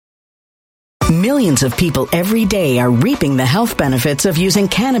Millions of people every day are reaping the health benefits of using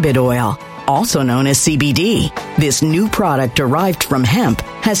cannabis oil, also known as CBD. This new product derived from hemp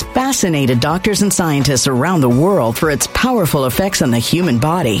has fascinated doctors and scientists around the world for its powerful effects on the human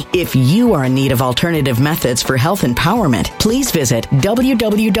body. If you are in need of alternative methods for health empowerment, please visit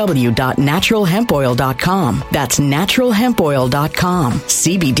www.naturalhempoil.com. That's naturalhempoil.com.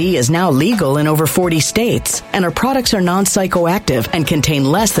 CBD is now legal in over 40 states, and our products are non-psychoactive and contain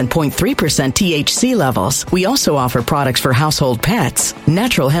less than 0.3% THC levels. We also offer products for household pets.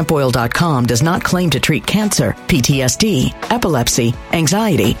 Naturalhempoil.com does not claim to treat cancer, PTSD, epilepsy,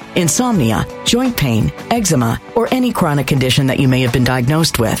 anxiety, insomnia, joint pain, eczema, or any chronic condition that you may have been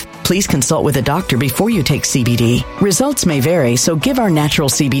diagnosed with. Please consult with a doctor before you take CBD. Results may vary, so give our natural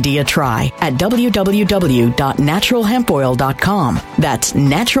CBD a try at www.naturalhempoil.com. That's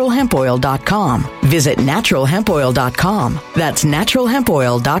naturalhempoil.com. Visit naturalhempoil.com. That's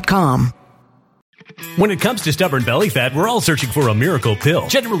naturalhempoil.com. When it comes to stubborn belly fat, we're all searching for a miracle pill.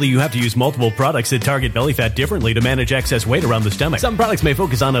 Generally, you have to use multiple products that target belly fat differently to manage excess weight around the stomach. Some products may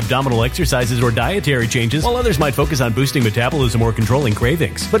focus on abdominal exercises or dietary changes, while others might focus on boosting metabolism or controlling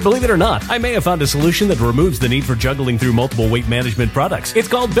cravings. But believe it or not, I may have found a solution that removes the need for juggling through multiple weight management products. It's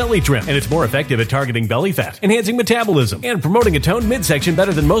called Belly Trim, and it's more effective at targeting belly fat, enhancing metabolism, and promoting a toned midsection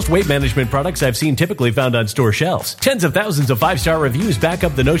better than most weight management products I've seen typically found on store shelves. Tens of thousands of 5-star reviews back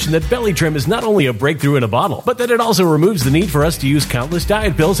up the notion that Belly Trim is not only a breakthrough in a bottle, but that it also removes the need for us to use countless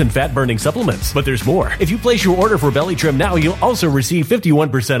diet pills and fat-burning supplements. But there's more. If you place your order for Belly Trim now, you'll also receive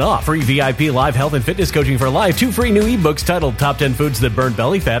 51% off, free VIP live health and fitness coaching for life, 2 free new ebooks titled Top 10 Foods That Burn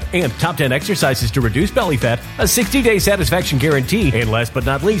Belly Fat and Top 10 Exercises to Reduce Belly Fat, a 60-day satisfaction guarantee, and last but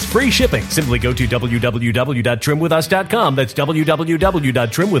not least, free shipping. Simply go to www.trimwithus.com. That's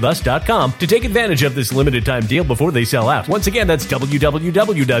www.trimwithus.com to take advantage of this limited time deal before they sell out. Once again, that's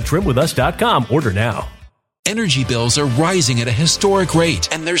www.trimwithus.com. Order now. Energy bills are rising at a historic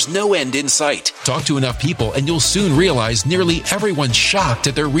rate, and there's no end in sight. Talk to enough people, and you'll soon realize nearly everyone's shocked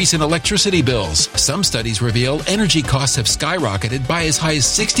at their recent electricity bills. Some studies reveal energy costs have skyrocketed by as high as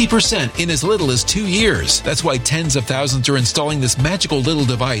 60% in as little as 2 years. That's why tens of thousands are installing this magical little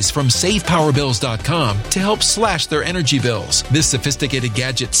device from SavePowerBills.com to help slash their energy bills. This sophisticated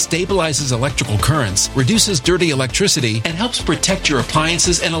gadget stabilizes electrical currents, reduces dirty electricity, and helps protect your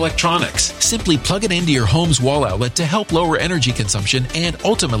appliances and electronics. Simply plug it into your home's wall outlet to help lower energy consumption and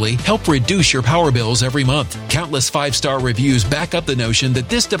ultimately help reduce your power bills every month. Countless 5-star reviews back up the notion that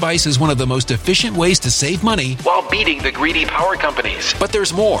this device is one of the most efficient ways to save money while beating the greedy power companies. But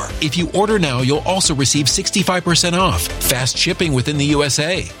there's more. If you order now, you'll also receive 65% off, fast shipping within the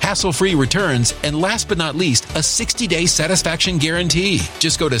USA, hassle-free returns, and last but not least, a 60-day satisfaction guarantee.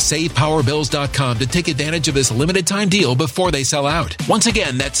 Just go to SavePowerBills.com to take advantage of this limited time deal before they sell out. Once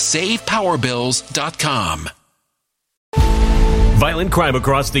again, that's SavePowerBills.com. Violent crime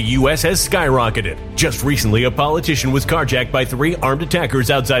across the U.S. has skyrocketed. Just recently, a politician was carjacked by 3 armed attackers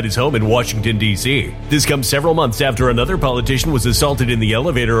outside his home in Washington, D.C. This comes several months after another politician was assaulted in the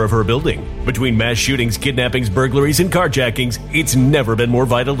elevator of her building. Between mass shootings, kidnappings, burglaries, and carjackings, it's never been more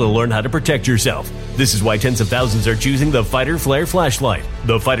vital to learn how to protect yourself. This is why tens of thousands are choosing the Fighter Flare flashlight.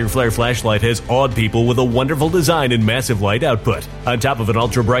 The Fighter Flare flashlight has awed people with a wonderful design and massive light output. On top of an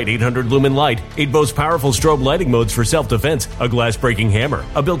ultra-bright 800-lumen light, it boasts powerful strobe lighting modes for self-defense, a glass-breaking hammer,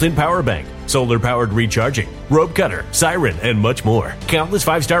 a built-in power bank, solar-powered recharging, rope cutter, siren, and much more. Countless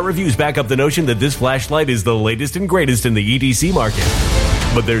 5-star reviews back up the notion that this flashlight is the latest and greatest in the EDC market.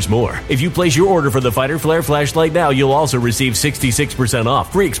 But there's more. If you place your order for the Fighter Flare flashlight now, you'll also receive 66%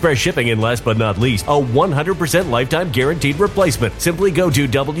 off, free express shipping, and last but not least, a 100% lifetime guaranteed replacement. Simply go to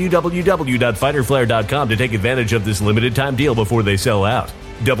www.fighterflare.com to take advantage of this limited time deal before they sell out.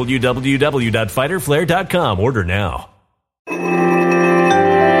 www.fighterflare.com. Order now.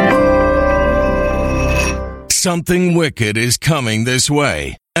 Something wicked is coming this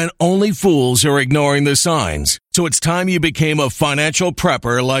way, and only fools are ignoring the signs. So it's time you became a financial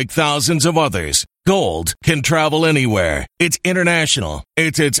prepper like thousands of others. Gold can travel anywhere. It's international.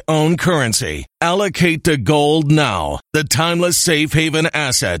 It's its own currency. Allocate to gold now, the timeless safe haven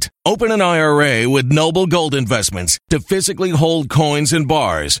asset. Open an IRA with Noble Gold Investments to physically hold coins and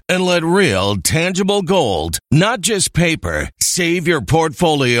bars and let real, tangible gold, not just paper, Save your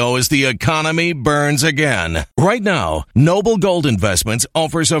portfolio as the economy burns again. Right now, Noble Gold Investments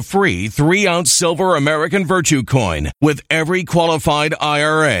offers a free 3-ounce silver American Virtue coin with every qualified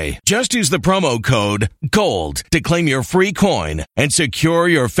IRA. Just use the promo code GOLD to claim your free coin and secure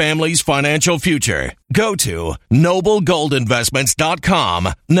your family's financial future. Go to noblegoldinvestments.com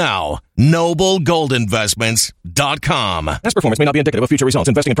now. noblegoldinvestments.com. Past performance may not be indicative of future results.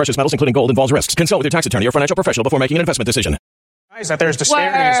 Investing in precious metals, including gold, involves risks. Consult with your tax attorney or financial professional before making an investment decision. That there's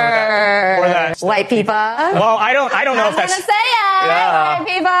disparities or that white people. Well, I don't know if that's. I'm gonna say it. Yeah. White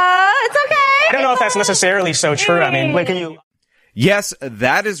people. It's okay. I don't know if that's necessarily so true. I mean, can you? Yes,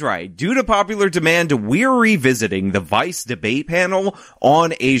 that is right. Due to popular demand, we're revisiting the Vice debate panel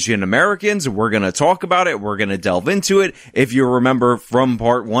on Asian Americans. We're going to talk about it. We're going to delve into it. If you remember from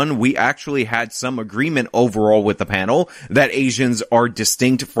part 1, we actually had some agreement overall with the panel that Asians are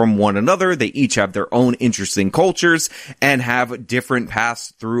distinct from one another. They each have their own interesting cultures and have different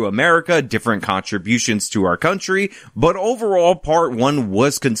paths through America, different contributions to our country. But overall, part 1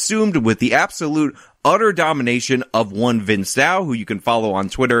 was consumed with the absolute utter domination of one Vince Dow, who you can follow on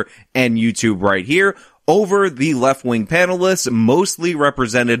Twitter and YouTube right here, over the left-wing panelists, mostly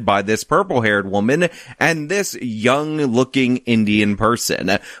represented by this purple-haired woman and this young-looking Indian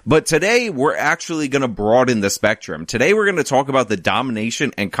person. But today, we're actually going to broaden the spectrum. Today, we're going to talk about the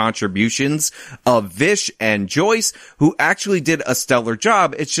domination and contributions of Vish and Joyce, who actually did a stellar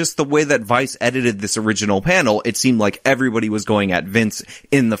job. It's just the way that Vice edited this original panel, it seemed like everybody was going at Vince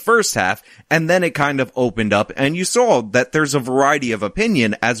in the first half, and then it kind of opened up, and you saw that there's a variety of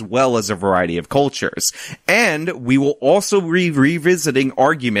opinion as well as a variety of cultures. And we will also be revisiting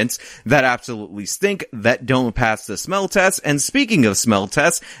arguments that absolutely stink, that don't pass the smell test. And speaking of smell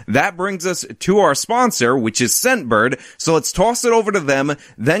tests, that brings us to our sponsor, which is Scentbird. So let's toss it over to them,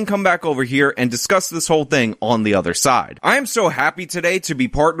 then come back over here and discuss this whole thing on the other side. I am so happy today to be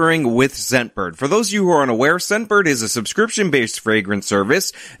partnering with Scentbird. For those of you who are unaware, Scentbird is a subscription-based fragrance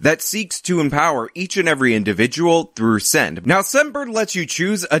service that seeks to empower each and every individual through scent. Now, Scentbird lets you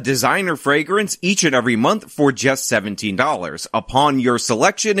choose a designer fragrance each and every month for just $17. Upon your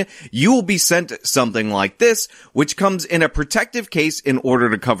selection, you will be sent something like this, which comes in a protective case in order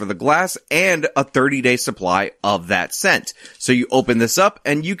to cover the glass and a 30-day supply of that scent. So you open this up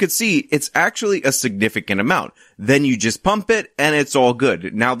and you can see it's actually a significant amount. Then you just pump it and it's all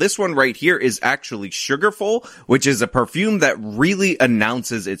good. Now this one right here is actually Sugarful, which is a perfume that really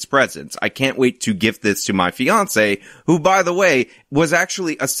announces its presence. I can't wait to gift this to my fiance, who by the way, was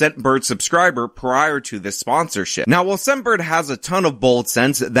actually a Scentbird subscriber prior to this sponsorship. Now while Scentbird has a ton of bold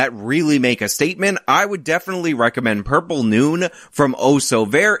scents that really make a statement, I would definitely recommend Purple Noon from Eau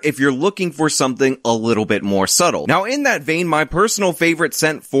Sauveur if you're looking for something a little bit more subtle. Now in that vein, my personal favorite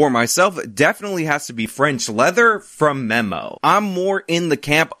scent for myself definitely has to be French Leather from Memo. I'm more in the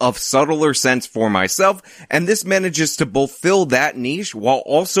camp of subtler scents for myself, and this manages to both fill that niche while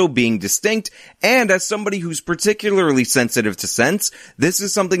also being distinct, and as somebody who's particularly sensitive to scents, this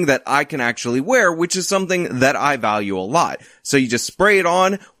is something that I can actually wear, which is something that I value a lot. So you just spray it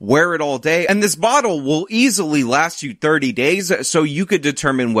on, wear it all day, and this bottle will easily last you 30 days, so you could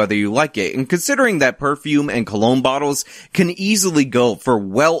determine whether you like it. And considering that perfume and cologne bottles can easily go for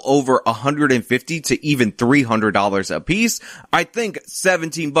well over $150 to even $300 a piece, I think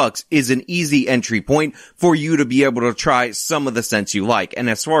 $17 is an easy entry point for you to be able to try some of the scents you like. And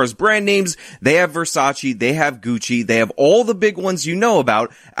as far as brand names, they have Versace, they have Gucci, they have all the big ones you know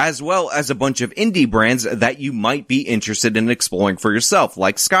about, as well as a bunch of indie brands that you might be interested in exploring for yourself,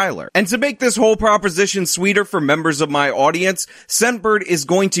 like Skylar. And to make this whole proposition sweeter for members of my audience, Scentbird is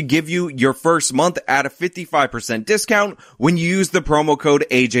going to give you your first month at a 55% discount when you use the promo code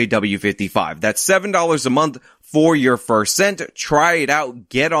AJW55. That's $7 a month for your first scent. Try it out,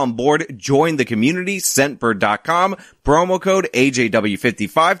 get on board, join the community, Scentbird.com, promo code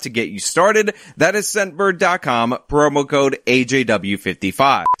AJW55 to get you started. That is Scentbird.com, promo code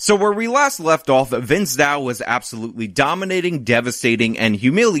AJW55. So where we last left off, Vince Dow was absolutely dominating, devastating, and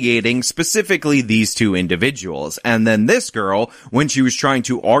humiliating specifically these two individuals. And then this girl, when she was trying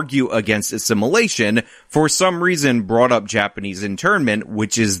to argue against assimilation, for some reason brought up Japanese internment,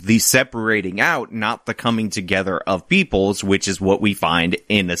 which is the separating out, not the coming together of peoples, which is what we find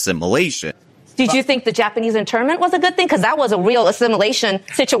in assimilation. Did you think the Japanese internment was a good thing? Because that was a real assimilation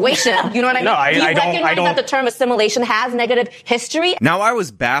situation. You know what I mean? No, Do you I recognize don't. that the term assimilation has negative history? Now, I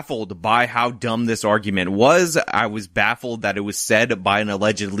was baffled by how dumb this argument was. I was baffled that it was said by an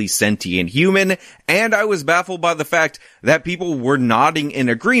allegedly sentient human, and I was baffled by the fact that people were nodding in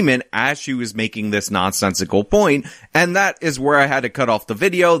agreement as she was making this nonsensical point, and that is where I had to cut off the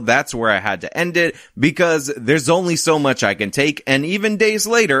video. That's where I had to end it, because there's only so much I can take, and even days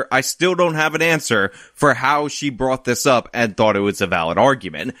later, I still don't have an answer for how she brought this up and thought it was a valid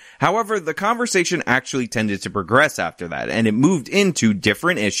argument. However, the conversation actually tended to progress after that, and it moved into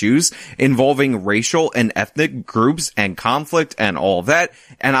different issues involving racial and ethnic groups and conflict and all of that,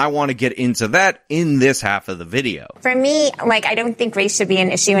 and I want to get into that in this half of the video. For me, I don't think race should be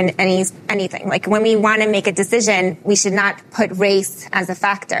an issue in anything. When we want to make a decision, we should not put race as a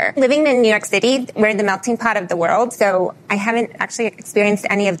factor. Living in New York City, we're the melting pot of the world, so I haven't actually experienced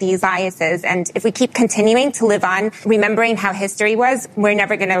any of these biases, and if we keep continuing to live on remembering how history was, we're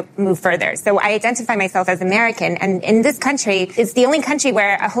never going to move further. So I identify myself as American, and in this country, it's the only country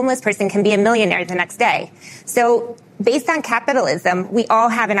where a homeless person can be a millionaire the next day. So based on capitalism, we all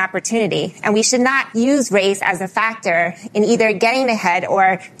have an opportunity, and we should not use race as a factor in either getting ahead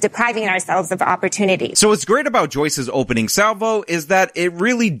or depriving ourselves of opportunities. So what's great about Joyce's opening salvo is that it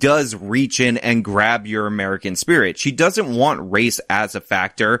really does reach in and grab your American spirit. She doesn't want race as a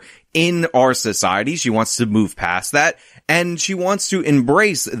factor in our society. She wants to move past that, and she wants to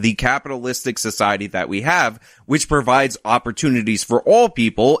embrace the capitalistic society that we have, which provides opportunities for all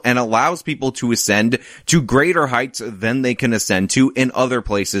people and allows people to ascend to greater heights than they can ascend to in other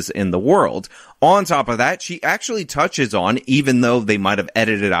places in the world. On top of that, she actually touches on, even though they might have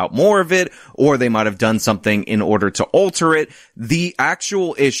edited out more of it, or they might have done something in order to alter it, the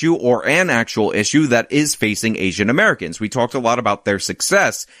actual issue or an actual issue that is facing Asian Americans. We talked a lot about their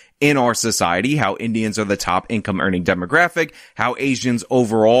success in our society, how Indians are the top income earning demographic, how Asians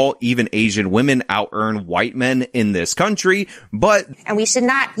overall, even Asian women, out-earn white men in this country, and we should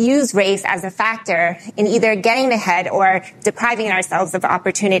not use race as a factor in either getting ahead or depriving ourselves of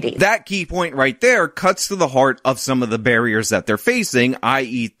opportunity. That key point right there cuts to the heart of some of the barriers that they're facing,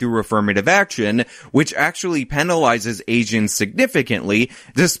 i.e. through affirmative action, which actually penalizes Asians significantly,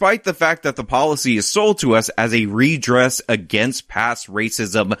 despite the fact that the policy is sold to us as a redress against past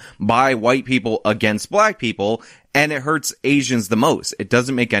racism by white people against black people, and it hurts Asians the most. It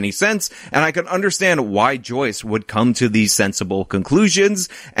doesn't make any sense, and I can understand why Joyce would come to these sensible conclusions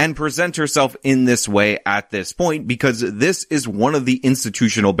and present herself in this way at this point, because this is one of the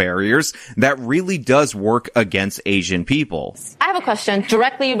institutional barriers that really does work against Asian people. I have a question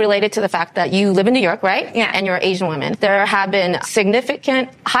directly related to the fact that you live in New York, right? Yeah. And you're Asian women. There have been significant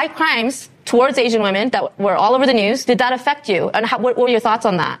high crimes towards Asian women that were all over the news. Did that affect you? And what were your thoughts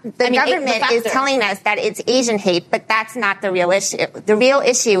on that? The government is telling us that it's Asian hate, but that's not the real issue. The real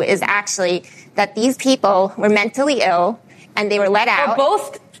issue is actually that these people were mentally ill and they were let out. Or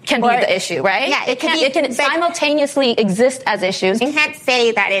both can be the issue, right? Yeah, it can simultaneously exist as issues. You can't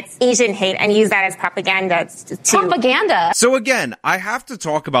say that it's Asian hate and use that as propaganda. Propaganda. So again, I have to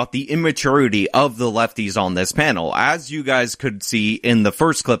talk about the immaturity of the lefties on this panel. As you guys could see in the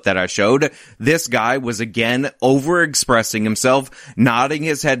first clip that I showed, this guy was again overexpressing himself, nodding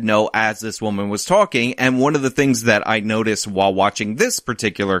his head no as this woman was talking. And one of the things that I noticed while watching this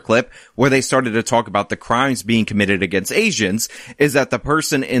particular clip, where they started to talk about the crimes being committed against Asians, is that the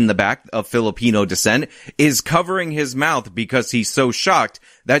person in the back of Filipino descent is covering his mouth because he's so shocked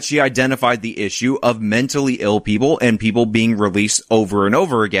that she identified the issue of mentally ill people and people being released over and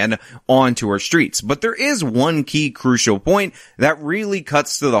over again onto our streets. But there is one key crucial point that really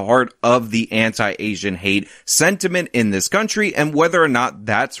cuts to the heart of the anti-Asian hate sentiment in this country and whether or not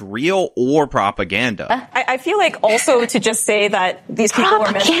that's real or propaganda. I feel like also to just say that these people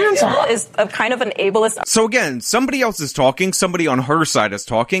are mentally ill is a kind of an ableist. So again, somebody else is talking, somebody on her side is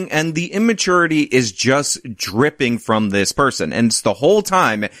talking, and the immaturity is just dripping from this person. And it's the whole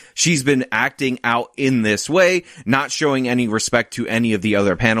time she's been acting out in this way, not showing any respect to any of the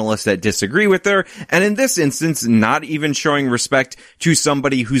other panelists that disagree with her, and in this instance, not even showing respect to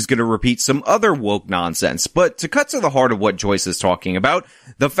somebody who's going to repeat some other woke nonsense. But to cut to the heart of what Joyce is talking about,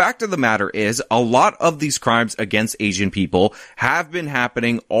 the fact of the matter is, a lot of these crimes against Asian people have been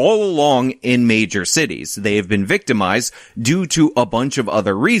happening all along in major cities. They have been victimized due to a bunch of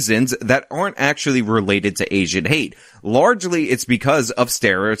other reasons that aren't actually related to Asian hate. Largely, it's because of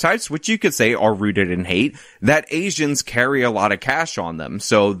stereotypes, which you could say are rooted in hate, that Asians carry a lot of cash on them,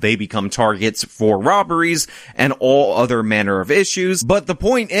 so they become targets for robberies and all other manner of issues. But the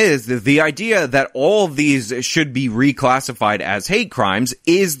point is that the idea that all of these should be reclassified as hate crimes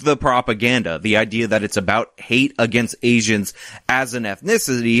is the propaganda. The idea that it's about hate against Asians as an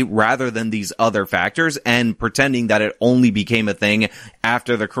ethnicity rather than these other factors, and pretending that it only became a thing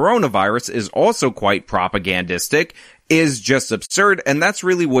after the coronavirus is also quite propagandistic, is just absurd, and that's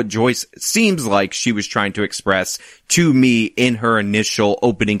really what Joyce seems like she was trying to express to me in her initial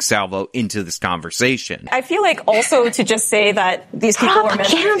opening salvo into this conversation. I feel like also to just say that these people are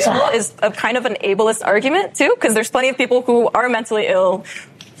mentally ill is a kind of an ableist argument too, because there's plenty of people who are mentally ill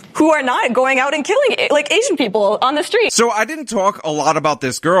who are not going out and killing like Asian people on the street. So I didn't talk a lot about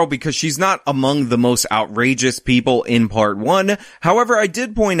this girl because she's not among the most outrageous people in part one. However, I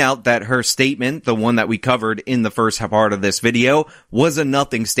did point out that her statement, the one that we covered in the first part of this video, was a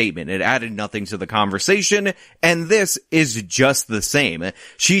nothing statement. It added nothing to the conversation, and this is just the same.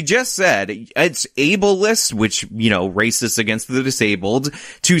 She just said it's ableist, which, racist against the disabled,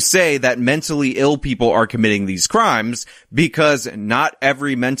 to say that mentally ill people are committing these crimes because not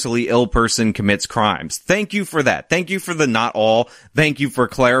every mentally ill person commits crimes. Thank you for that. Thank you for the not all. Thank you for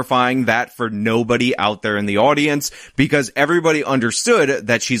clarifying that for nobody out there in the audience, because everybody understood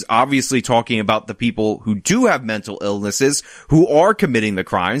that she's obviously talking about the people who do have mental illnesses who are committing the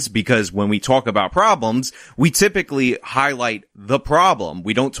crimes, because when we talk about problems, we typically highlight the problem.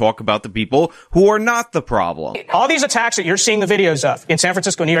 We don't talk about the people who are not the problem. All these attacks that you're seeing the videos of in San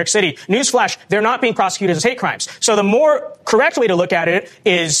Francisco, New York City, newsflash, they're not being prosecuted as hate crimes. So the more correct way to look at it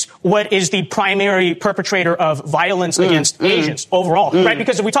is what is the primary perpetrator of violence against Asians overall, right?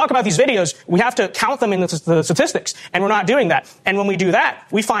 Because if we talk about these videos, we have to count them in the statistics, and we're not doing that. And when we do that,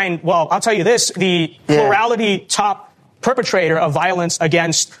 we find, well, I'll tell you this, the plurality top perpetrator of violence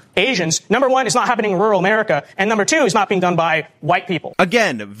against Asians, number one, is not happening in rural America, and number two, is not being done by white people.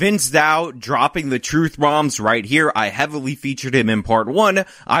 Again, Vince Dow dropping the truth bombs right here. I heavily featured him in part one.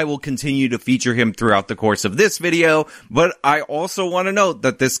 I will continue to feature him throughout the course of this video, but I also want to note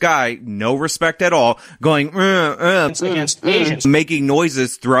that this guy, no respect at all, going against Asians, making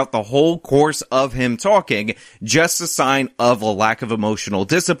noises throughout the whole course of him talking, just a sign of a lack of emotional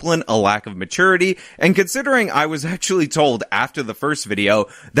discipline, a lack of maturity, and considering I was actually told after the first video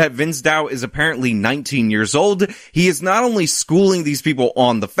that Vince Dow is apparently 19 years old, he is not only schooling these people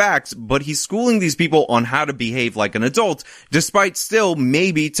on the facts, but he's schooling these people on how to behave like an adult, despite still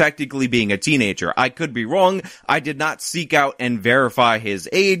maybe technically being a teenager. I could be wrong. I did not seek out and verify his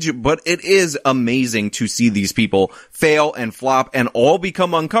age, but it is amazing to see these people fail and flop and all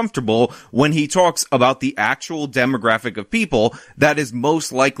become uncomfortable when he talks about the actual demographic of people that is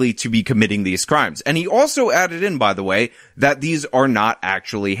most likely to be committing these crimes. And he also added in, by the way, that these are not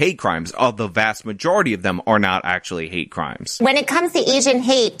actually hate crimes. The vast majority of them are not actually hate crimes. When it comes to Asian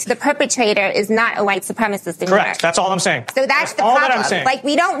hate, the perpetrator is not a white supremacist in New York. Correct. That's all I'm saying. So that's the all problem. That I'm saying. Like,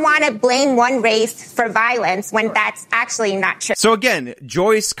 we don't want to blame one race for violence when that's actually not true. So again,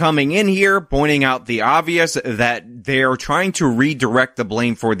 Joyce coming in here, pointing out the obvious, that they're trying to redirect the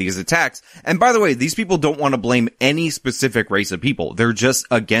blame for these attacks. And by the way, these people don't want to blame any specific race of people. They're just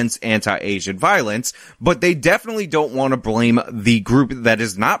against anti-Asian violence, but they definitely don't want to blame the group that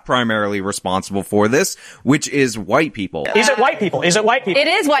is not primarily responsible for this, which is white people. Is it white people? Is it white people? It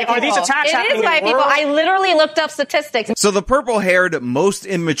is white people. Are these attacks happening It is white people. I literally looked up statistics. So the purple-haired, most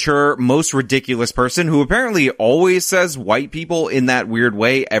immature, most ridiculous person who apparently always says white people in that weird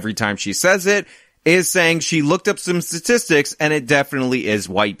way every time she says it, is saying she looked up some statistics and it definitely is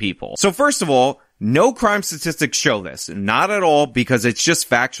white people. So first of all, no crime statistics show this. Not at all, because it's just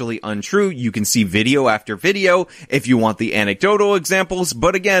factually untrue. You can see video after video if you want the anecdotal examples,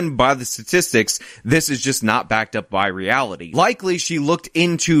 but again, by the statistics, this is just not backed up by reality. Likely, she looked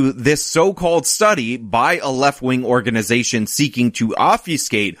into this so-called study by a left-wing organization seeking to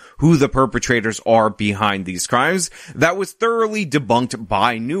obfuscate who the perpetrators are behind these crimes. That was thoroughly debunked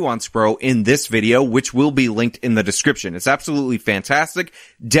by Nuance Bro in this video, which will be linked in the description. It's absolutely fantastic.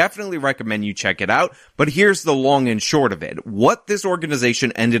 Definitely recommend you check it out, but here's the long and short of it. What this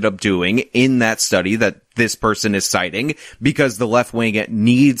organization ended up doing in that study that this person is citing, because the left wing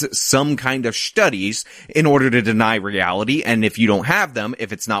needs some kind of studies in order to deny reality, and if you don't have them,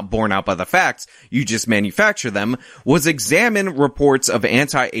 if it's not borne out by the facts, you just manufacture them, was examine reports of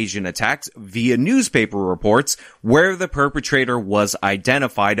anti-Asian attacks via newspaper reports where the perpetrator was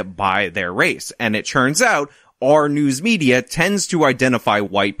identified by their race. And it turns out our news media tends to identify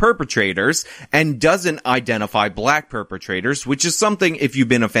white perpetrators and doesn't identify black perpetrators, which is something, if you've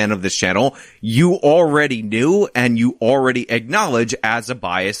been a fan of this channel, you already knew and you already acknowledge as a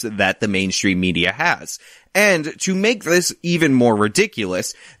bias that the mainstream media has. And to make this even more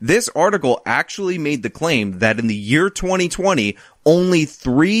ridiculous, this article actually made the claim that in the year 2020, only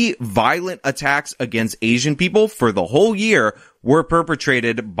 3 violent attacks against Asian people for the whole year were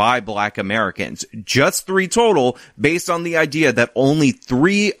perpetrated by black Americans. Just 3 total, based on the idea that only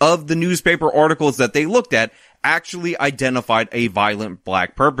 3 of the newspaper articles that they looked at actually identified a violent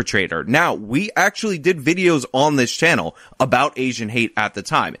black perpetrator. Now, we actually did videos on this channel about Asian hate at the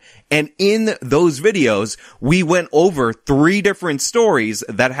time. And in those videos, we went over 3 different stories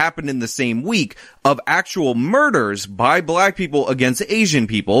that happened in the same week of actual murders by black people against Asian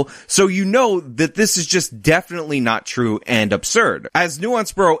people. So you know that this is just definitely not true and absurd. As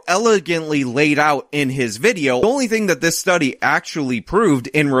Nuance Bro elegantly laid out in his video, the only thing that this study actually proved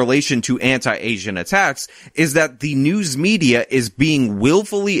in relation to anti-Asian attacks is that the news media is being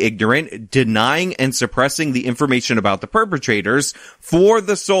willfully ignorant, denying and suppressing the information about the perpetrators for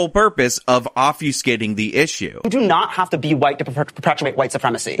the sole purpose of obfuscating the issue. You do not have to be white to perpetuate white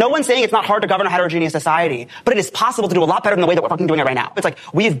supremacy. No one's saying it's not hard to govern a heterogeneous society, but it is possible to do a lot better than the way that we're fucking doing it right now. It's like,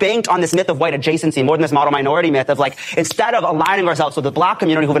 we've banked on this myth of white adjacency more than this model minority myth of like, instead of aligning ourselves with the black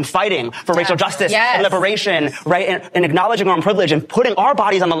community who've been fighting for racial justice and liberation, right, and acknowledging our own privilege and putting our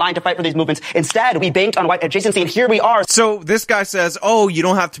bodies on the line to fight for these movements, instead we banked on white adjacency, and here we are. So this guy says, oh, you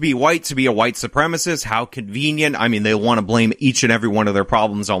don't have to be white to be a white supremacist. How convenient. I mean, they want to blame each and every one of their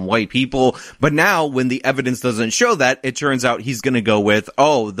problems on white people. But now when the evidence doesn't show that, it turns out he's going to go with,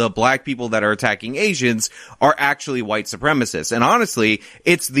 oh, the black people that are attacking Asians are actually white supremacists. And honestly,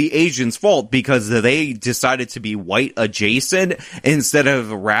 it's the Asians' fault because they decided to be white adjacent instead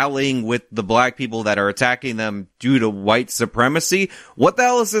of rallying with the black people that are attacking them due to white supremacy. What the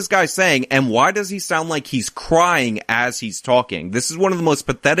hell is this guy saying? And why does he sound like he's crying as he's talking? This is one of the most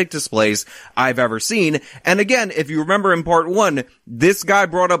pathetic displays I've ever seen. And again, if you remember in part 1, this guy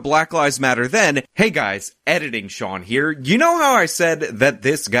brought up Black Lives Matter then. Hey guys, editing Sean here. You know how I said that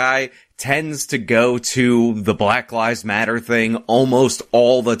this guy tends to go to the Black Lives Matter thing almost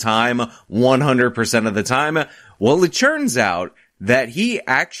all the time, 100% of the time? Well, it turns out that he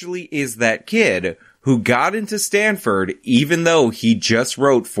actually is that kid who got into Stanford even though he just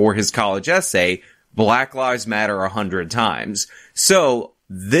wrote for his college essay Black Lives Matter 100 times. So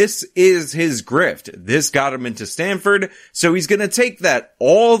this is his grift. This got him into Stanford, so he's gonna take that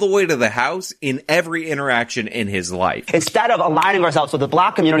all the way to the house in every interaction in his life. Instead of aligning ourselves with the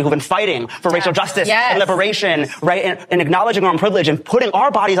black community who've been fighting for racial justice and liberation, right, and acknowledging our own privilege and putting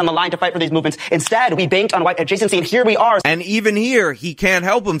our bodies on the line to fight for these movements, instead we banked on white adjacency, and here we are. And even here, he can't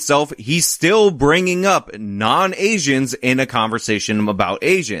help himself. He's still bringing up non-Asians in a conversation about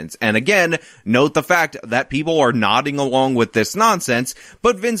Asians. And again, note the fact that people are nodding along with this nonsense,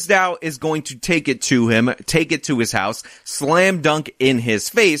 but Vince Dow is going to take it to him, take it to his house, slam dunk in his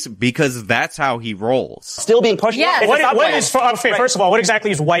face, because that's how he rolls. Still being pushed. First of all, what exactly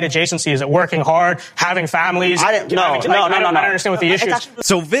is white adjacency? Is it working hard, having families? I don't understand what the issue is.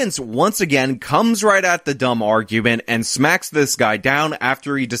 So Vince, once again, comes right at the dumb argument and smacks this guy down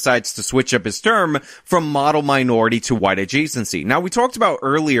after he decides to switch up his term from model minority to white adjacency. Now, we talked about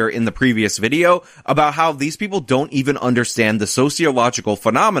earlier in the previous video about how these people don't even understand the sociological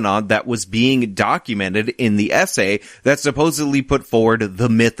phenomenon that was being documented in the essay that supposedly put forward the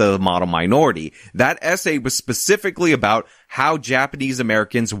myth of the model minority. That essay was specifically about how Japanese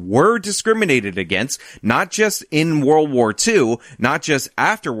Americans were discriminated against, not just in World War II, not just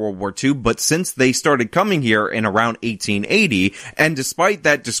after World War II, but since they started coming here in around 1880. And despite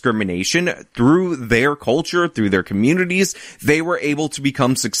that discrimination, through their culture, through their communities, they were able to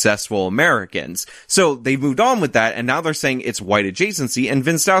become successful Americans. So they moved on with that, and now they're saying it's white adjacency, and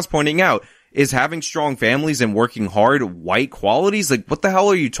Vince Dow's pointing out, is having strong families and working hard white qualities? Like, what the hell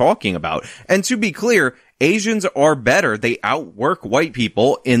are you talking about? And to be clear, Asians are better. They outwork white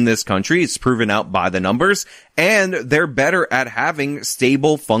people in this country. It's proven out by the numbers. And they're better at having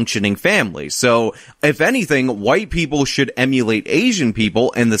stable, functioning families. So, if anything, white people should emulate Asian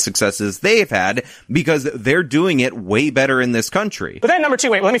people and the successes they've had, because they're doing it way better in this country. But then number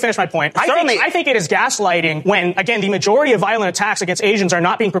 2, wait, let me finish my point. I think it is gaslighting when, again, the majority of violent attacks against Asians are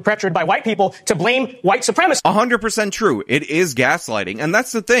not being perpetrated by white people to blame white supremacy. 100% true. It is gaslighting. And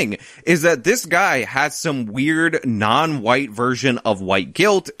that's the thing, is that this guy has some weird non-white version of white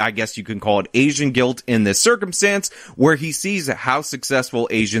guilt. I guess you can call it Asian guilt in this circumstance, circumstance where he sees how successful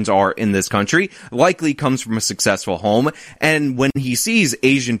Asians are in this country, likely comes from a successful home, and when he sees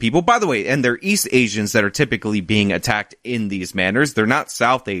Asian people, by the way, and they're East Asians that are typically being attacked in these manners, they're not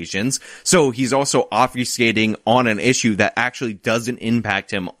South Asians, so he's also obfuscating on an issue that actually doesn't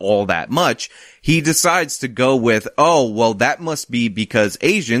impact him all that much. He decides to go with, oh, well, that must be because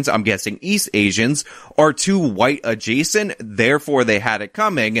Asians, I'm guessing East Asians, are too white adjacent, therefore they had it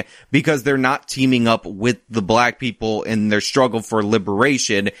coming, because they're not teaming up with the black people in their struggle for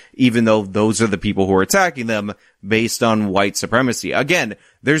liberation, even though those are the people who are attacking them based on white supremacy. Again,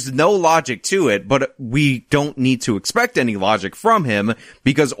 there's no logic to it, but we don't need to expect any logic from him,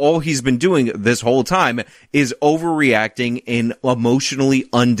 because all he's been doing this whole time is overreacting in emotionally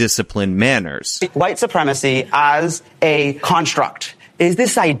undisciplined manners. White supremacy as a construct is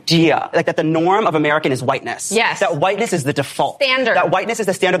this idea, like, that the norm of American is whiteness. Yes. That whiteness is the default. Standard. That whiteness is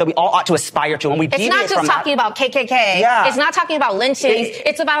the standard that we all ought to aspire to. And we deviate it's not just talking about KKK. Yeah. It's not talking about lynchings.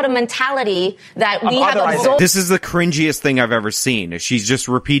 It's about a mentality that we have absorbed. This is the cringiest thing I've ever seen. She's just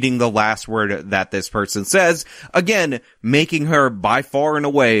repeating the last word that this person says. Again, making her by far and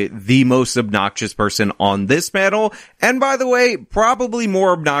away the most obnoxious person on this panel. And by the way, probably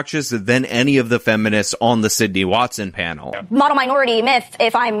more obnoxious than any of the feminists on the Sydney Watson panel. Model minority myth,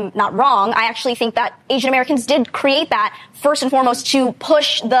 if I'm not wrong, I actually think that Asian Americans did create that first and foremost to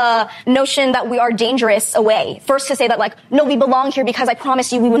push the notion that we are dangerous away. First to say that, like, no, we belong here because I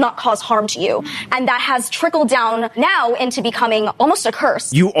promise you we will not cause harm to you. And that has trickled down now into becoming almost a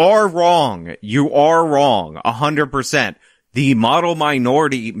curse. You are wrong. You are wrong. 100%. The model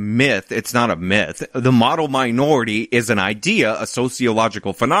minority myth, it's not a myth. The model minority is an idea, a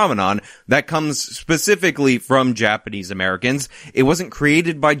sociological phenomenon that comes specifically from Japanese Americans. It wasn't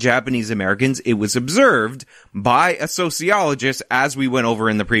created by Japanese Americans. It was observed by a sociologist, as we went over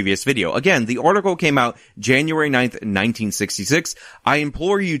in the previous video. Again, the article came out January 9th, 1966. I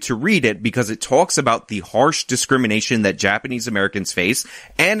implore you to read it because it talks about the harsh discrimination that Japanese Americans face,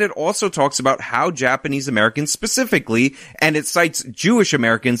 and it also talks about how Japanese Americans specifically, and it cites Jewish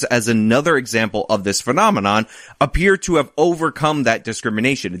Americans as another example of this phenomenon, appear to have overcome that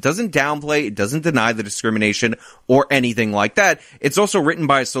discrimination. It doesn't downplay, it doesn't deny the discrimination or anything like that. It's also written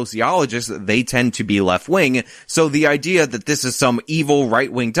by a sociologist. They tend to be left-wing, so the idea that this is some evil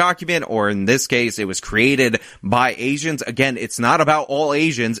right-wing document, or in this case, it was created by Asians, again, it's not about all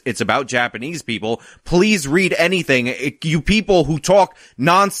Asians, it's about Japanese people. Please read anything. You people who talk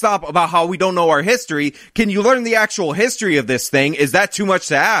nonstop about how we don't know our history, can you learn the actual history of this thing? Is that too much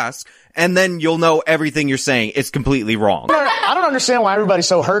to ask? And then you'll know everything you're saying is completely wrong. I don't understand why everybody's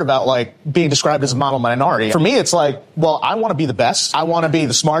so hurt about, like, being described as a model minority. For me, it's like, well, I want to be the best. I want to be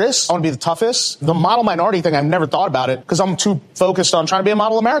the smartest. I want to be the toughest. The model minority thing, I've never thought about it because I'm too focused on trying to be a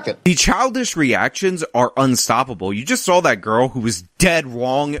model American. The childish reactions are unstoppable. You just saw that girl who was dead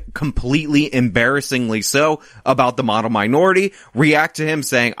wrong, completely embarrassingly so, about the model minority, react to him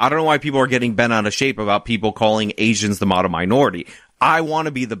saying, I don't know why people are getting bent out of shape about people calling Asians the model minority. I want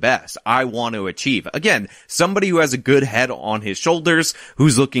to be the best. I want to achieve. Again, somebody who has a good head on his shoulders,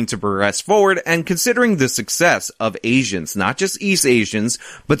 who's looking to progress forward, and considering the success of Asians, not just East Asians,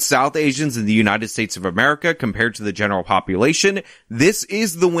 but South Asians in the United States of America compared to the general population, this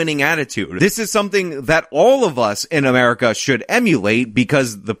is the winning attitude. This is something that all of us in America should emulate,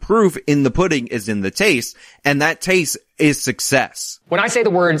 because the proof in the pudding is in the taste, and that taste is success. When I say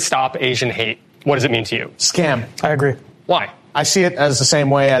the word stop Asian hate, what does it mean to you? Scam. I agree. Why? I see it as the same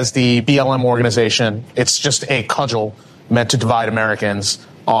way as the BLM organization. It's just a cudgel meant to divide Americans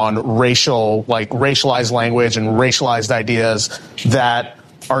on racialized language and racialized ideas that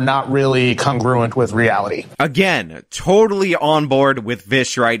are not really congruent with reality. Again, totally on board with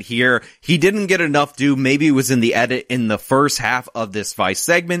Vish right here. He didn't get enough due. Maybe it was in the edit in the first half of this Vice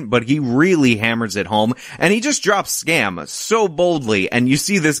segment, but he really hammers it home, and he just drops scam so boldly. And you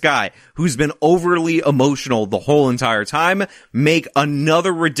see this guy who's been overly emotional the whole entire time make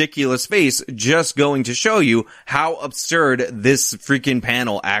another ridiculous face, just going to show you how absurd this freaking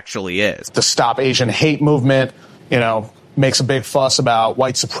panel actually is. The Stop Asian Hate movement, makes a big fuss about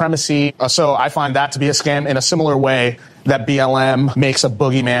white supremacy. So I find that to be a scam in a similar way that BLM makes a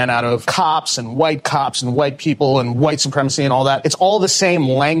boogeyman out of cops and white people and white supremacy and all that. It's all the same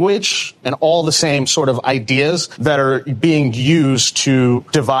language and all the same sort of ideas that are being used to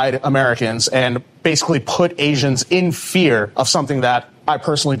divide Americans and basically put Asians in fear of something that I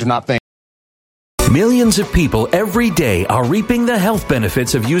personally do not think. Millions of people every day are reaping the health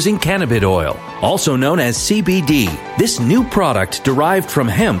benefits of using cannabis oil, also known as CBD. This new product derived from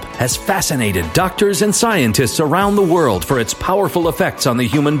hemp has fascinated doctors and scientists around the world for its powerful effects on the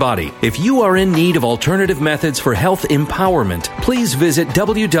human body. If you are in need of alternative methods for health empowerment, please visit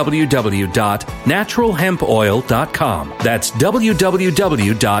www.naturalhempoil.com. That's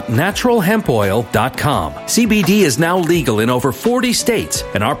www.naturalhempoil.com. CBD is now legal in over 40 states,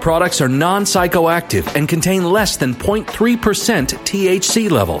 and our products are non-psychoactive and contain less than 0.3% THC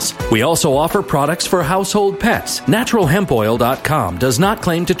levels. We also offer products for household pets. NaturalHempOil.com does not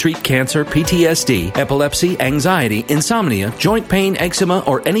claim to treat cancer, PTSD, epilepsy, anxiety, insomnia, joint pain, eczema,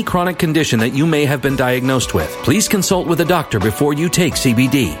 or any chronic condition that you may have been diagnosed with. Please consult with a doctor before you take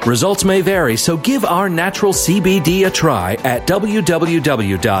CBD. Results may vary, so give our natural CBD a try at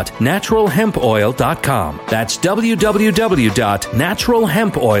www.naturalhempoil.com. That's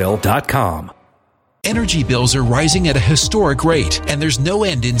www.naturalhempoil.com. Energy bills are rising at a historic rate, and there's no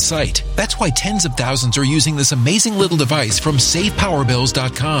end in sight. That's why tens of thousands are using this amazing little device from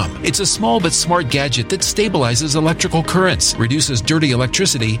SavePowerBills.com. It's a small but smart gadget that stabilizes electrical currents, reduces dirty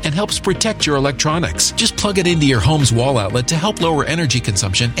electricity, and helps protect your electronics. Just plug it into your home's wall outlet to help lower energy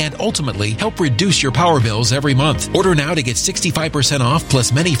consumption and ultimately help reduce your power bills every month. Order now to get 65% off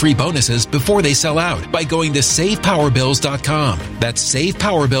plus many free bonuses before they sell out by going to SavePowerBills.com. That's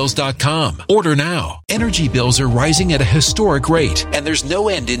SavePowerBills.com. Order now. Energy bills are rising at a historic rate, and there's no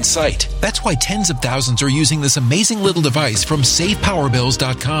end in sight. That's why tens of thousands are using this amazing little device from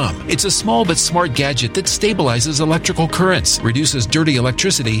SavePowerBills.com. It's a small but smart gadget that stabilizes electrical currents, reduces dirty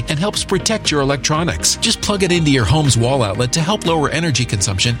electricity, and helps protect your electronics. Just plug it into your home's wall outlet to help lower energy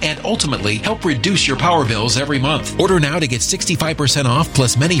consumption and ultimately help reduce your power bills every month. Order now to get 65% off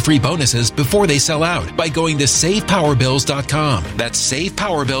plus many free bonuses before they sell out by going to SavePowerBills.com. That's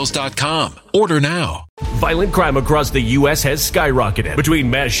SavePowerBills.com. Order now. Violent crime across the U.S. has skyrocketed. Between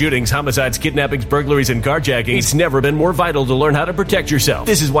mass shootings, homicides, kidnappings, burglaries, and carjackings, it's never been more vital to learn how to protect yourself.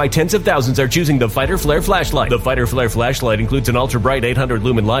 This is why tens of thousands are choosing the Fighter Flare flashlight. The Fighter Flare flashlight includes an ultra-bright 800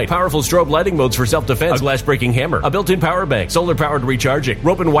 lumen light, powerful strobe lighting modes for self-defense, a glass-breaking hammer, a built-in power bank, solar-powered recharging,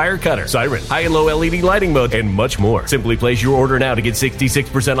 rope and wire cutter, siren, high and low LED lighting mode, and much more. Simply place your order now to get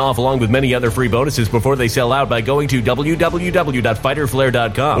 66% off along with many other free bonuses before they sell out by going to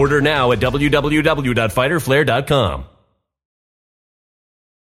www.fighterflare.com. Order now at www.fighterflare.com.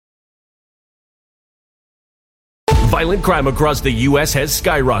 Violent crime across the U.S. has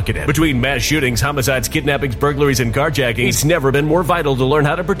skyrocketed. Between mass shootings, homicides, kidnappings, burglaries, and carjackings, it's never been more vital to learn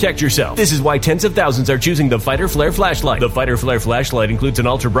how to protect yourself. This is why tens of thousands are choosing the Fighter Flare flashlight. The Fighter Flare flashlight includes an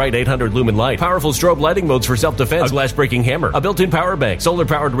ultra-bright 800 lumen light, powerful strobe lighting modes for self-defense, a glass-breaking hammer, a built-in power bank,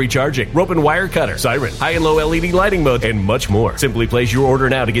 solar-powered recharging, rope and wire cutter, siren, high and low LED lighting mode, and much more. Simply place your order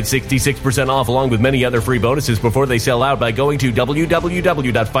now to get 66% off along with many other free bonuses before they sell out by going to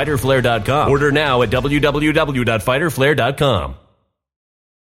www.fighterflare.com. Order now at www.fighterflare.com.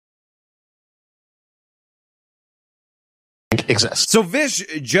 Exists. So Vish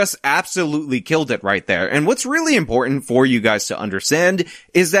just absolutely killed it right there. And what's really important for you guys to understand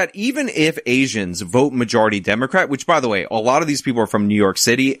is that even if Asians vote majority Democrat, which by the way, a lot of these people are from New York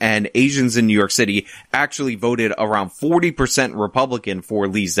City, and Asians in New York City actually voted around 40% Republican for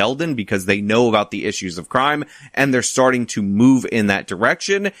Lee Zeldin because they know about the issues of crime and they're starting to move in that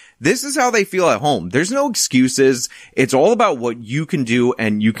direction. This is how they feel at home. There's no excuses. It's all about what you can do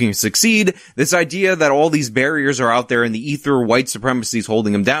and you can succeed. This idea that all these barriers are out there in the ether, white supremacy is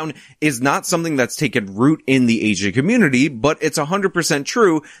holding them down, is not something that's taken root in the Asian community, but it's 100%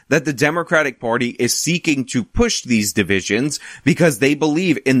 true that the Democratic Party is seeking to push these divisions because they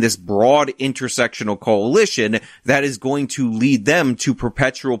believe in this broad intersectional coalition that is going to lead them to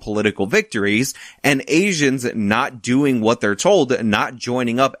perpetual political victories, and Asians not doing what they're told, not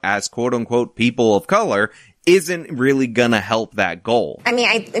joining up as quote-unquote people of color, isn't really gonna help that goal. I mean,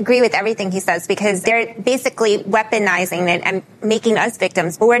 I agree with everything he says because they're basically weaponizing it and making us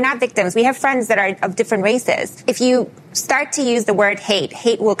victims. But we're not victims. We have friends that are of different races. If you start to use the word hate,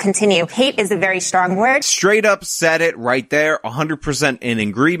 hate will continue. Hate is a very strong word. Straight up said it right there, 100% in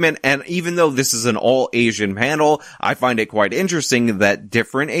agreement. And even though this is an all Asian panel, I find it quite interesting that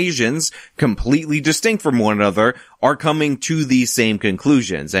different Asians, completely distinct from one another, are coming to these same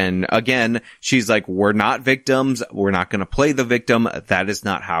conclusions. And again, she's like, we're not victims. We're not going to play the victim. That is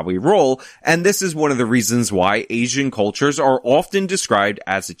not how we roll. And this is one of the reasons why Asian cultures are often described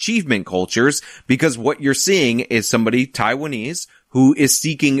as achievement cultures, because what you're seeing is somebody Taiwanese who is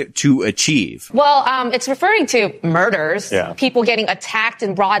seeking to achieve. Well, it's referring to murders, people getting attacked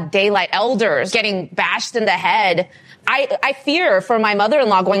in broad daylight, elders getting bashed in the head I fear for my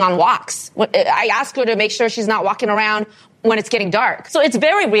mother-in-law going on walks. I ask her to make sure she's not walking around when it's getting dark. So it's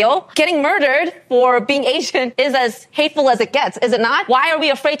very real. Getting murdered for being Asian is as hateful as it gets, is it not? Why are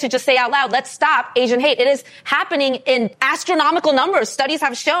we afraid to just say out loud, let's stop Asian hate? It is happening in astronomical numbers. Studies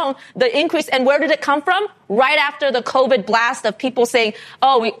have shown the increase. And where did it come from? Right after the COVID blast of people saying,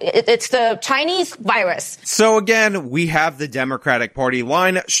 it's the Chinese virus. So again, we have the Democratic Party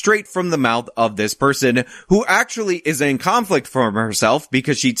line straight from the mouth of this person who actually is in conflict from herself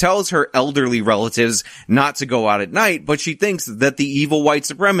because she tells her elderly relatives not to go out at night, but she thinks that the evil white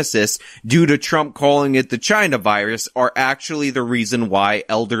supremacists, due to Trump calling it the China virus, are actually the reason why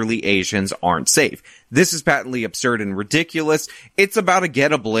elderly Asians aren't safe. This is patently absurd and ridiculous. It's about to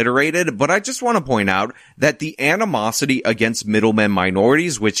get obliterated, but I just want to point out that the animosity against middlemen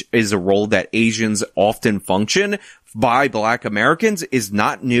minorities, which is a role that Asians often function by Black Americans, is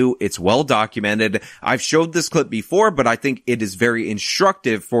not new. It's well documented. I've showed this clip before, but I think it is very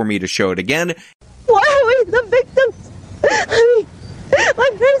instructive for me to show it again. Why are we the victims? I mean, my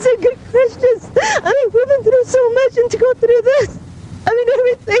friends are good Christians. I mean, we've been through so much, and to go through this, I mean,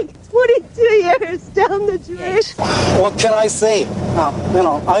 everything 22 years down the drain. What can I say?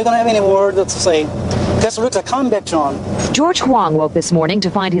 I don't have any words to say. Just look at conviction. George Huang woke this morning to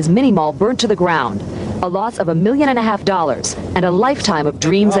find his mini mall burnt to the ground. A loss of $1.5 million and a lifetime of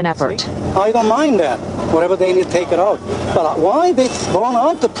dreams and effort. I don't mind that. Whatever they need to take it out. But why they burn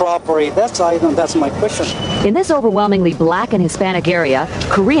out the property? That's my question. In this overwhelmingly Black and Hispanic area,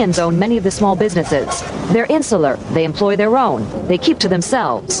 Koreans own many of the small businesses. They're insular. They employ their own. They keep to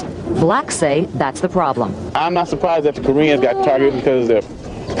themselves. Blacks say that's the problem. I'm not surprised that the Koreans got targeted because their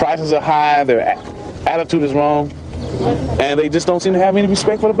prices are high, their attitude is wrong, and they just don't seem to have any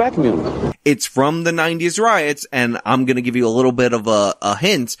respect for the Black community. It's from the 90s riots, and I'm going to give you a little bit of a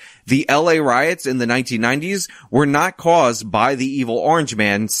hint. The LA riots in the 1990s were not caused by the evil orange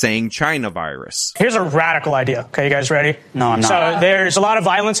man saying China virus. Here's a radical idea. Okay, you guys ready? No, I'm not. So there's a lot of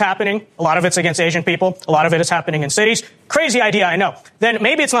violence happening. A lot of it's against Asian people. A lot of it is happening in cities. Crazy idea, I know. Then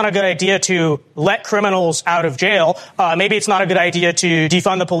maybe it's not a good idea to let criminals out of jail. Maybe it's not a good idea to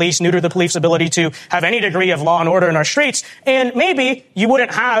defund the police, neuter the police ability to have any degree of law and order in our streets. And maybe you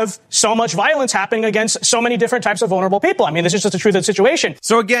wouldn't have so much violence happening against so many different types of vulnerable people. I mean, this is just the truth of the situation.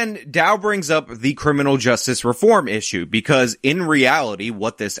 So again, Dow brings up the criminal justice reform issue because in reality,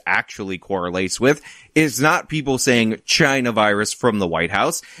 what this actually correlates with is not people saying China virus from the White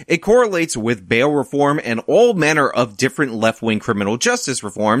House. It correlates with bail reform and all manner of different left-wing criminal justice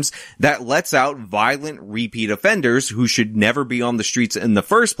reforms that lets out violent repeat offenders who should never be on the streets in the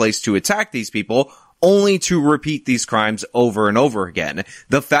first place to attack these people, only to repeat these crimes over and over again.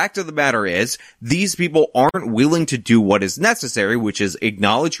 The fact of the matter is, these people aren't willing to do what is necessary, which is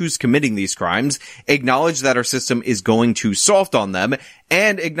acknowledge who's committing these crimes, acknowledge that our system is going too soft on them,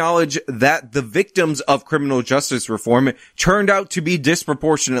 and acknowledge that the victims of criminal justice reform turned out to be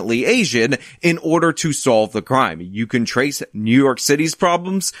disproportionately Asian in order to solve the crime. You can trace New York City's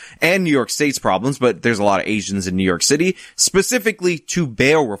problems and New York State's problems, but there's a lot of Asians in New York City, specifically to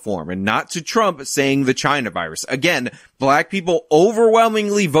bail reform and not to Trump saying the China virus. Again, Black people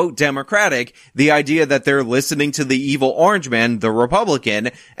overwhelmingly vote Democratic. The idea that they're listening to the evil orange man, the Republican,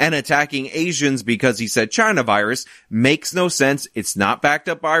 and attacking Asians because he said China virus makes no sense. It's not backed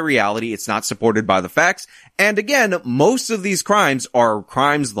up by reality. It's not supported by the facts. And again, most of these crimes are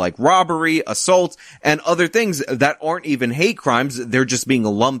crimes like robbery, assault, and other things that aren't even hate crimes. They're just being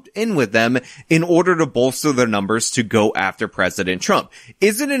lumped in with them in order to bolster their numbers to go after President Trump.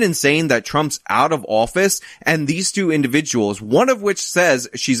 Isn't it insane that Trump's out of office and these two individuals, one of which says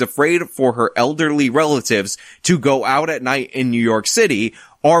she's afraid for her elderly relatives to go out at night in New York City,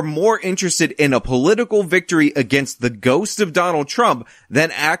 are more interested in a political victory against the ghost of Donald Trump than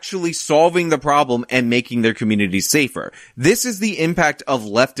actually solving the problem and making their communities safer. This is the impact of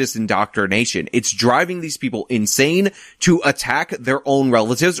leftist indoctrination. It's driving these people insane to attack their own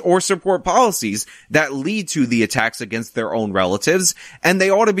relatives or support policies that lead to the attacks against their own relatives, and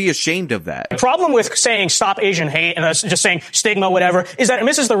they ought to be ashamed of that. The problem with saying stop Asian hate and just saying stigma, whatever, is that it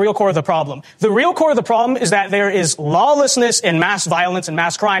misses the real core of the problem. The real core of the problem is that there is lawlessness and mass violence and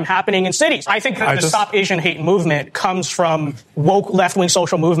mass crime happening in cities. I think that the Stop Asian Hate movement comes from woke left-wing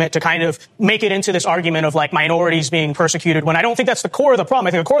social movement to kind of make it into this argument of like minorities being persecuted, when I don't think that's the core of the problem.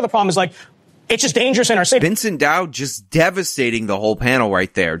 I think the core of the problem is like, it's just dangerous in our city. Vincent Dow just devastating the whole panel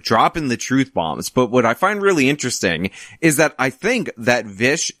right there, dropping the truth bombs. But what I find really interesting is that I think that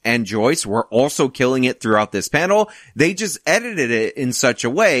Vish and Joyce were also killing it throughout this panel. They just edited it in such a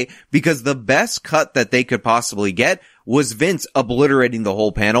way because the best cut that they could possibly get was Vince obliterating the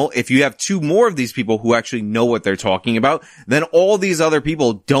whole panel. If you have two more of these people who actually know what they're talking about, then all these other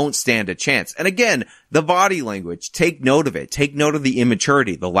people don't stand a chance. And again, the body language, take note of it. Take note of the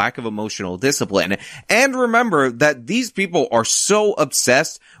immaturity, the lack of emotional discipline. And remember that these people are so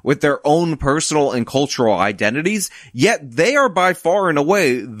obsessed with their own personal and cultural identities, yet they are by far and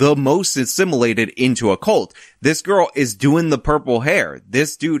away the most assimilated into a cult. This girl is doing the purple hair.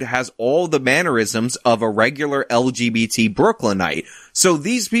 This dude has all the mannerisms of a regular LGBT Brooklynite. So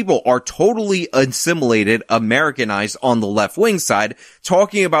these people are totally assimilated, Americanized on the left-wing side,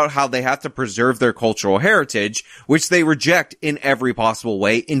 talking about how they have to preserve their cultural heritage, which they reject in every possible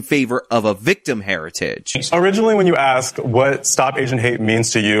way in favor of a victim heritage. Originally, when you ask what Stop Asian Hate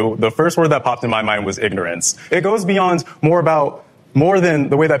means to you, the first word that popped in my mind was ignorance. It goes beyond more than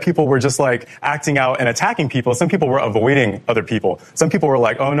the way that people were just like acting out and attacking people. Some people were avoiding other people. Some people were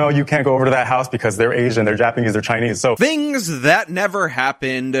like, oh no, you can't go over to that house because they're Asian, they're Japanese, they're Chinese. So things that never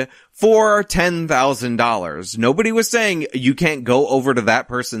happened for $10,000. Nobody was saying you can't go over to that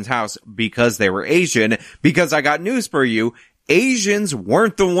person's house because they were Asian, because I got news for you. Asians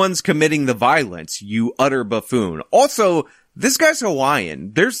weren't the ones committing the violence, you utter buffoon. Also, this guy's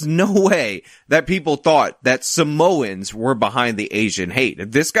Hawaiian. There's no way that people thought that Samoans were behind the Asian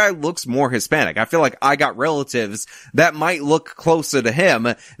hate. This guy looks more Hispanic. I feel like I got relatives that might look closer to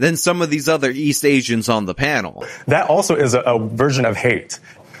him than some of these other East Asians on the panel. That also is a version of hate.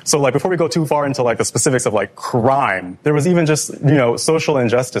 So like before we go too far into like the specifics of like crime, there was even just, social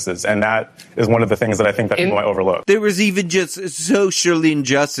injustices. And that is one of the things that I think that people might overlook. There was even just social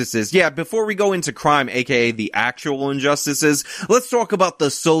injustices. Yeah, before we go into crime, aka the actual injustices, let's talk about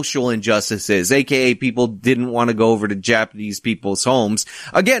the social injustices, aka people didn't want to go over to Japanese people's homes.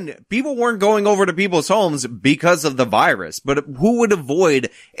 Again, people weren't going over to people's homes because of the virus, but who would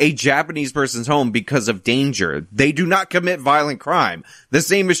avoid a Japanese person's home because of danger? They do not commit violent crime. The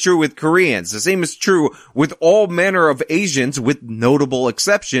same is true with Koreans. The same is true with all manner of Asians, with notable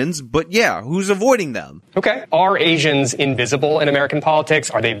exceptions. But yeah, who's avoiding them? Okay. Are Asians invisible in American politics?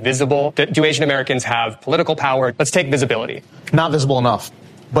 Are they visible? Do Asian Americans have political power? Let's take visibility. Not visible enough.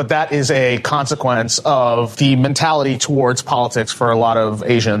 But that is a consequence of the mentality towards politics for a lot of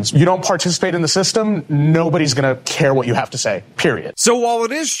Asians. You don't participate in the system, nobody's going to care what you have to say, period. So while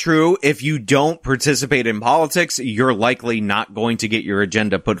it is true, if you don't participate in politics, you're likely not going to get your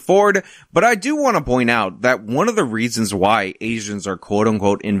agenda put forward. But I do want to point out that one of the reasons why Asians are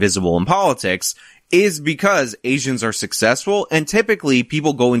quote-unquote invisible in politics is because Asians are successful, and typically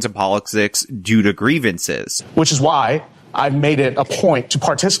people go into politics due to grievances. Which is why I've made it a point to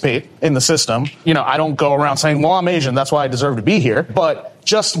participate in the system. I don't go around saying, well, I'm Asian, that's why I deserve to be here. But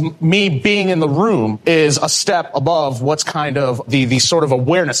just me being in the room is a step above what's kind of the sort of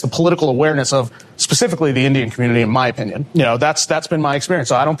awareness, the political awareness of specifically the Indian community, in my opinion. That's been my experience.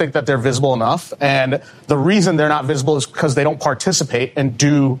 So I don't think that they're visible enough. And the reason they're not visible is because they don't participate and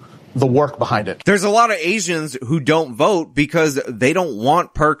do the work behind it. There's a lot of Asians who don't vote because they don't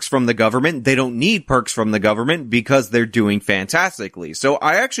want perks from the government. They don't need perks from the government because they're doing fantastically. So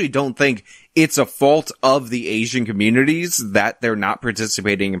I actually don't think it's a fault of the Asian communities that they're not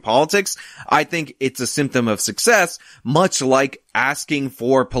participating in politics. I think it's a symptom of success, much like asking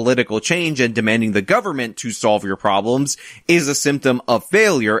for political change and demanding the government to solve your problems is a symptom of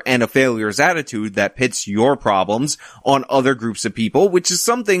failure, and a failure's attitude that pits your problems on other groups of people, which is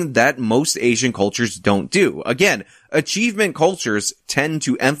something that most Asian cultures don't do. Again, achievement cultures tend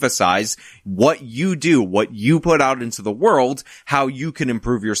to emphasize what you do, what you put out into the world, how you can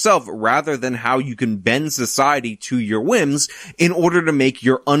improve yourself, rather than how you can bend society to your whims in order to make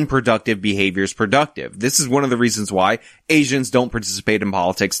your unproductive behaviors productive. This is one of the reasons why Asians don't participate in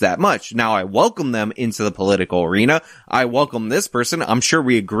politics that much. Now, I welcome them into the political arena. I welcome this person. I'm sure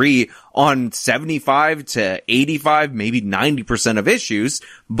we agree on 75 to 85, maybe 90% of issues,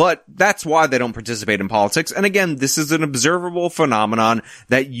 but that's why they don't participate in politics. And again, this is an observable phenomenon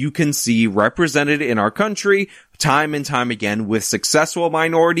that you can see represented in our country time and time again with successful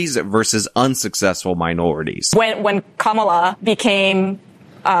minorities versus unsuccessful minorities. When Kamala became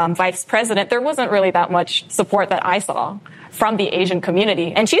vice president, there wasn't really that much support that I saw from the Asian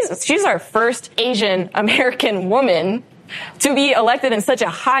community. And she's our first Asian American woman to be elected in such a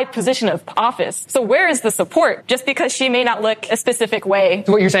high position of office. So where is the support? Just because she may not look a specific way.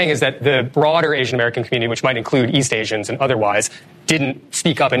 So what you're saying is that the broader Asian American community, which might include East Asians and otherwise, didn't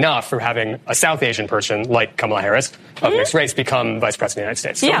speak up enough for having a South Asian person like Kamala Harris of mixed race become vice president of the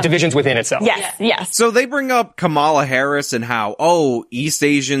United States. So divisions within itself. Yes. So they bring up Kamala Harris and how, East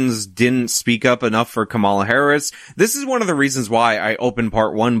Asians didn't speak up enough for Kamala Harris. This is one of the reasons why I opened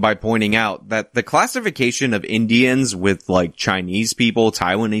part one by pointing out that the classification of Indians with like Chinese people,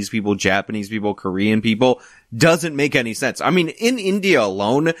 Taiwanese people, Japanese people, Korean people doesn't make any sense. I mean, in India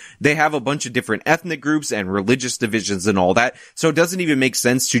alone, they have a bunch of different ethnic groups and religious divisions and all that. So it doesn't even make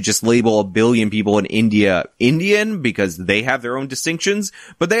sense to just label 1 billion people in India Indian because they have their own distinctions,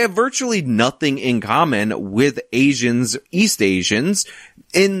 but they have virtually nothing in common with Asians, East Asians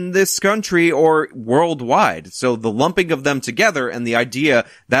in this country or worldwide. So the lumping of them together and the idea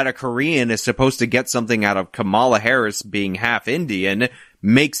that a Korean is supposed to get something out of Kamala Harris being half Indian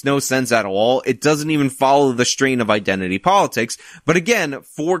makes no sense at all. It doesn't even follow the strain of identity politics. But again,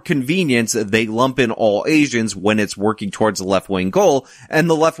 for convenience, they lump in all Asians when it's working towards a left-wing goal. And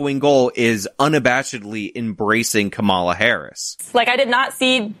the left-wing goal is unabashedly embracing Kamala Harris. Like, I did not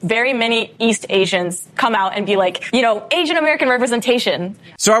see very many East Asians come out and be like, Asian American representation.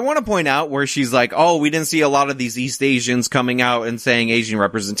 So I want to point out where she's like, we didn't see a lot of these East Asians coming out and saying Asian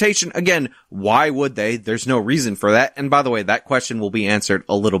representation. Again, why would they? There's no reason for that. And by the way, that question will be answered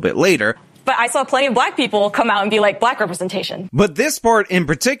a little bit later. But I saw plenty of black people come out and be like, black representation. But this part in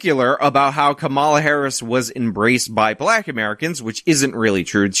particular about how Kamala Harris was embraced by black Americans, which isn't really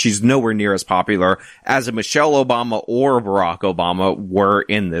true. She's nowhere near as popular as a Michelle Obama or Barack Obama were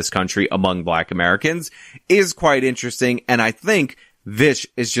in this country among black Americans, is quite interesting. And I think Vish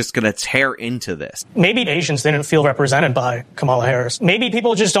is just going to tear into this. Maybe Asians didn't feel represented by Kamala Harris. Maybe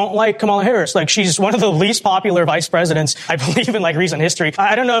people just don't like Kamala Harris. Like, she's one of the least popular vice presidents, I believe, in like recent history.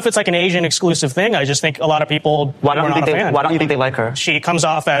 I don't know if it's like an Asian exclusive thing. I just think a lot of people were not a fan. Why don't you think they like her? She comes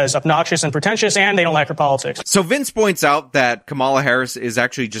off as obnoxious and pretentious, and they don't like her politics. So Vince points out that Kamala Harris is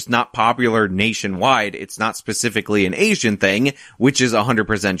actually just not popular nationwide. It's not specifically an Asian thing, which is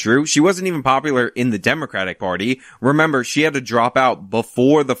 100% true. She wasn't even popular in the Democratic Party. Remember, she had to drop out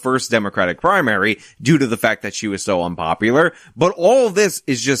before the first Democratic primary due to the fact that she was so unpopular. But all of this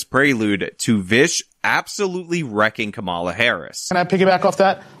is just prelude to Vish absolutely wrecking Kamala Harris. Can I piggyback off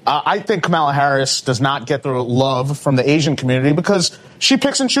that? I think Kamala Harris does not get the love from the Asian community because she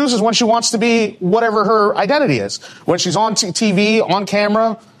picks and chooses when she wants to be whatever her identity is. When she's on TV, on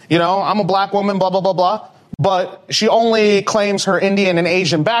camera, I'm a black woman, blah, blah, blah, blah. But she only claims her Indian and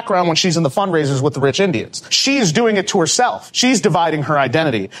Asian background when she's in the fundraisers with the rich Indians. She's doing it to herself. She's dividing her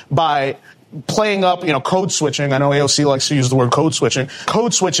identity by playing up, code switching. I know AOC likes to use the word code switching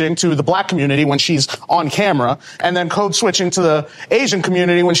to the black community when she's on camera, and then code switching to the Asian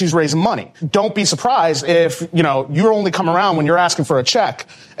community when she's raising money. Don't be surprised if, you only come around when you're asking for a check,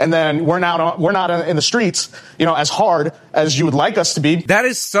 and then we're not in the streets, as hard as you would like us to be. That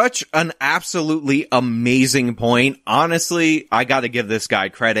is such an absolutely amazing point. Honestly, I gotta give this guy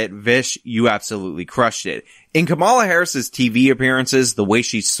credit. Vish, you absolutely crushed it. In Kamala Harris's TV appearances, the way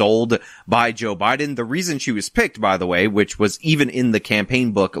she's sold by Joe Biden, the reason she was picked, by the way, which was even in the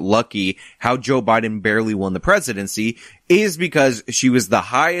campaign book, Lucky, How Joe Biden Barely Won the Presidency, is because she was the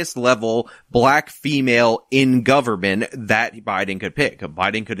highest level black female in government that Biden could pick.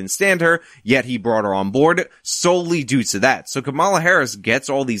 Biden couldn't stand her, yet he brought her on board solely due to that. So Kamala Harris gets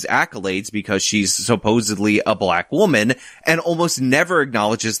all these accolades because she's supposedly a black woman and almost never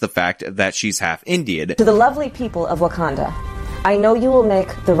acknowledges the fact that she's half Indian. To the lovely people of Wakanda, I know you will make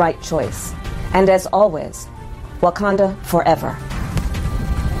the right choice. And as always, Wakanda forever.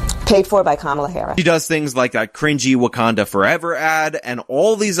 Paid for by Kamala Harris. She does things like that cringy Wakanda Forever ad and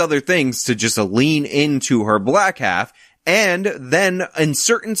all these other things to just lean into her black half. And then in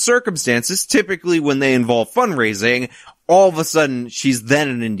certain circumstances, typically when they involve fundraising, all of a sudden she's then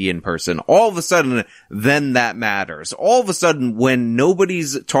an Indian person. All of a sudden, then that matters. All of a sudden, when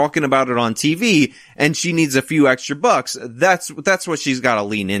nobody's talking about it on TV and she needs a few extra bucks, that's what she's got to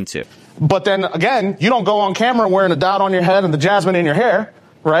lean into. But then again, you don't go on camera wearing a dot on your head and the jasmine in your hair,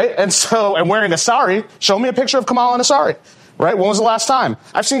 right? And wearing a sari. Show me a picture of Kamala in a sari. right? When was the last time?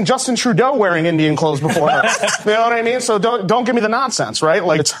 I've seen Justin Trudeau wearing Indian clothes before her. You know what I mean? So don't give me the nonsense, right?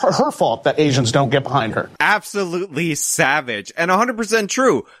 Like, it's her fault that Asians don't get behind her. Absolutely savage. And 100%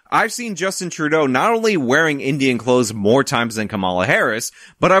 true. I've seen Justin Trudeau not only wearing Indian clothes more times than Kamala Harris,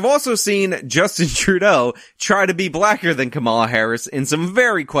 but I've also seen Justin Trudeau try to be blacker than Kamala Harris in some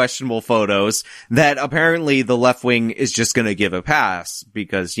very questionable photos that apparently the left wing is just going to give a pass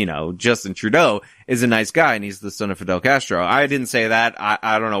because, you know, Justin Trudeau is a nice guy and he's the son of Fidel Castro. I didn't say that.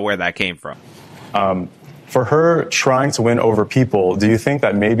 I don't know where that came from. For her trying to win over people, do you think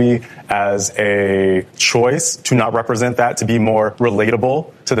that maybe as a choice to not represent that, to be more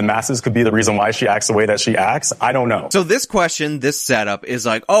relatable to the masses, could be the reason why she acts the way that she acts? I don't know. So this question, this setup is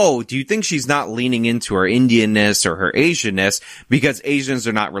like, oh, do you think she's not leaning into her Indianness or her Asianness because Asians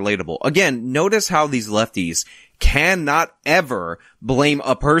are not relatable? Again, notice how these lefties cannot ever blame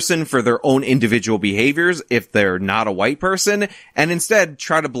a person for their own individual behaviors if they're not a white person, and instead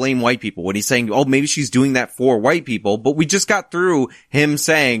try to blame white people when he's saying, oh, maybe she's doing that for white people, but we just got through him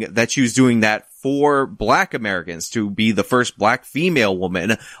saying that she was doing that for black Americans, to be the first black female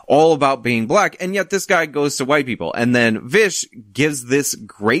woman, all about being black, and yet this guy goes to white people. And then Vish gives this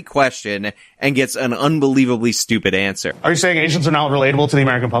great question and gets an unbelievably stupid answer. Are you saying Asians are not relatable to the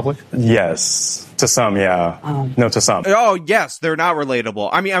American public? Yes. To some, yeah. No, to some. Oh, yes, they're not relatable.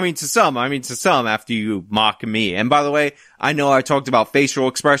 I mean, to some after you mock me. And by the way, I know I talked about facial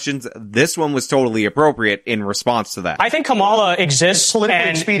expressions. This one was totally appropriate in response to that. I think Kamala exists, politically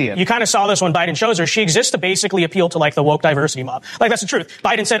expedient. You kind of saw this when Biden chose her. She exists to basically appeal to like the woke diversity mob. Like, that's the truth.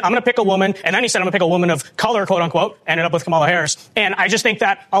 Biden said, I'm going to pick a woman, and then he said, I'm going to pick a woman of color, quote unquote, ended up with Kamala Harris. And I just think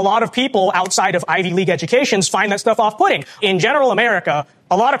that a lot of people outside of Ivy League educations find that stuff off-putting. In general America,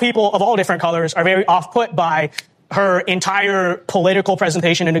 a lot of people of all different colors are very off-put by her entire political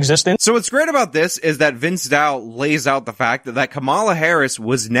presentation in existence. So what's great about this is that Vince Dow lays out the fact that Kamala Harris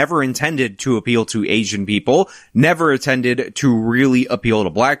was never intended to appeal to Asian people, never intended to really appeal to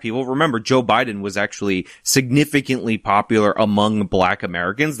black people. Remember, Joe Biden was actually significantly popular among black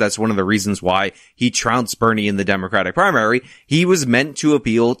Americans. That's one of the reasons why he trounced Bernie in the Democratic primary. He was meant to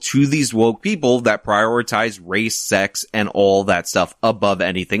appeal to these woke people that prioritize race, sex, and all that stuff above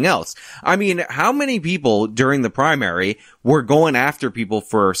anything else. I mean, how many people during the primary were going after people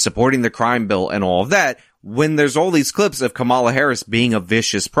for supporting the crime bill and all of that, when there's all these clips of Kamala Harris being a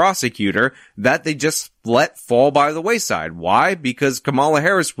vicious prosecutor that they just let fall by the wayside? Why? Because Kamala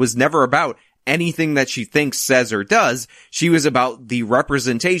Harris was never about anything that she thinks, says, or does. She was about the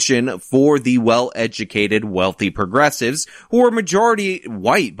representation for the well-educated, wealthy progressives, who are majority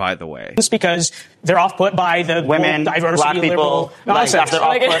white, by the way. It's because they're off-put by the women, diversity, black people, liberal nonsense. They're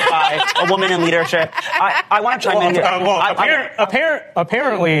off-put by a woman in leadership. I want to chime in here.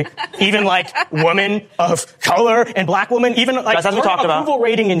 Apparently, even like women of color and black women, even like her approval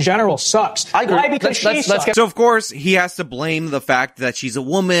rating in general sucks. I agree. Why? Because she sucks. So of course, he has to blame the fact that she's a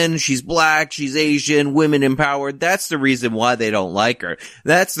woman, she's black, she's Asian, women empowered. That's the reason why they don't like her.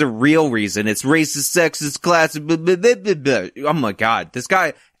 That's the real reason. It's racist, sexist, classist, blah, blah, blah, blah, blah. Oh my God. This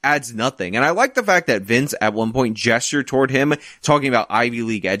guy adds nothing. And I like the fact that Vince at one point gestured toward him talking about Ivy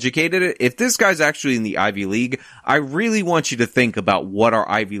League educated. If this guy's actually in the Ivy League, I really want you to think about what our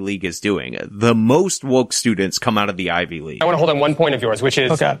Ivy League is doing. The most woke students come out of the Ivy League. I want to hold on one point of yours, which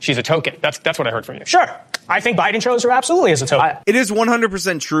is she's a token. That's what I heard from you. Sure. I think Biden chose her absolutely as a token. It is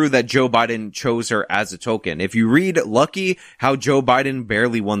 100% true that Joe Biden chose her as a token. If you read Lucky, how Joe Biden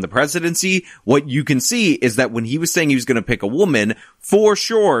barely won the presidency, what you can see is that when he was saying he was going to pick a woman, for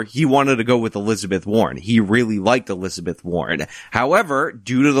sure, he wanted to go with Elizabeth Warren. He really liked Elizabeth Warren. However,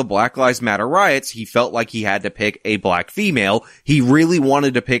 due to the Black Lives Matter riots, he felt like he had to pick a black female. He really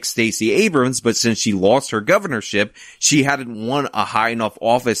wanted to pick Stacey Abrams, but since she lost her governorship, she hadn't won a high enough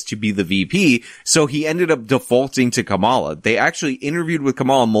office to be the VP, so he ended up defaulting to Kamala. They actually interviewed with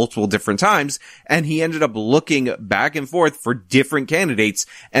Kamala multiple different times, and he ended up looking back and forth for different candidates,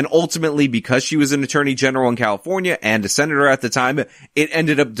 and ultimately, because she was an attorney general in California and a senator at the time, it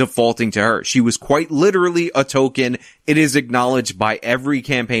ended up defaulting to her. She was quite literally a token. It is acknowledged by every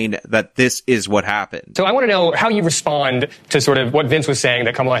campaign that this is what happened. So I want to know how you respond to sort of what Vince was saying,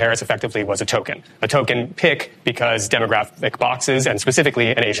 that Kamala Harris effectively was a token pick because demographic boxes, and specifically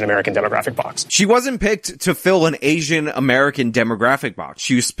an Asian American demographic box. She wasn't picked to fill an Asian American demographic box.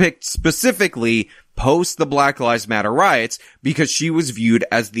 She was picked specifically post the Black Lives Matter riots because she was viewed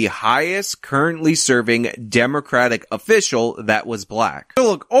as the highest currently serving Democratic official that was black.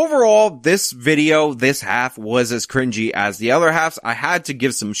 So look, overall, this video, this half was as cringy as the other halves. I had to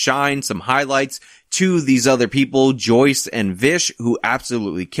give some shine, some highlights to these other people, Joyce and Vish, who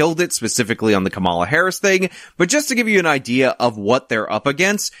absolutely killed it, specifically on the Kamala Harris thing. But just to give you an idea of what they're up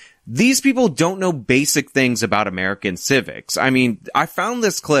against, these people don't know basic things about American civics. I mean, I found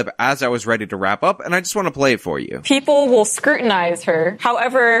this clip as I was ready to wrap up, and I just want to play it for you. People will scrutinize her.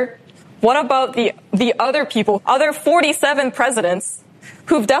 However, what about the other people, other 47 presidents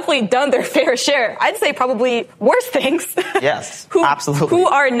who've definitely done their fair share? I'd say probably worse things. Yes, absolutely. Who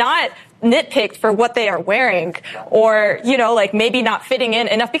are not nitpicked for what they are wearing or, like maybe not fitting in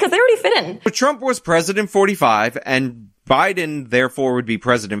enough because they already fit in. But Trump was president 45 and Biden therefore would be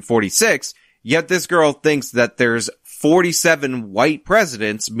president 46, yet this girl thinks that there's 47 white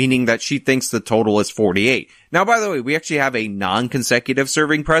presidents, meaning that she thinks the total is 48. Now, by the way, we actually have a non-consecutive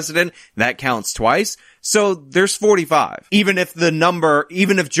serving president. That counts twice. So there's 45. Even if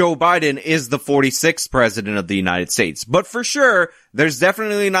Joe Biden is the 46th president of the United States. But for sure, there's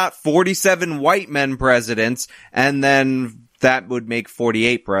definitely not 47 white men presidents, and then that would make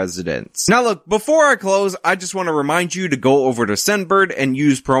 48 presidents. Now look, before I close, I just want to remind you to go over to Scentbird and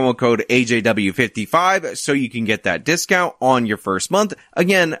use promo code AJW55 so you can get that discount on your first month.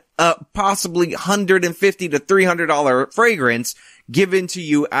 Again, possibly $150 to $300 fragrance given to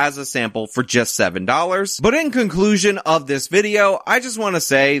you as a sample for just $7. But in conclusion of this video, I just want to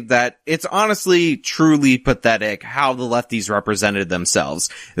say that it's honestly truly pathetic how the lefties represented themselves.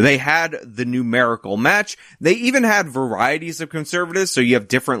 They had the numerical match. They even had varieties of conservatives, so you have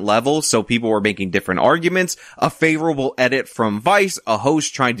different levels, so people were making different arguments, a favorable edit from Vice, a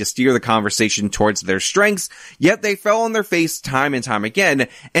host trying to steer the conversation towards their strengths, yet they fell on their face time and time again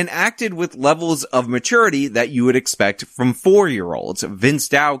and acted with levels of maturity that you would expect from 4-year-olds. Vince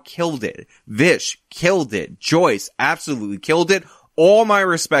Dow killed it. Vish killed it. Joyce absolutely killed it. All my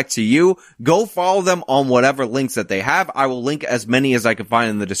respect to you. Go follow them on whatever links that they have. I will link as many as I can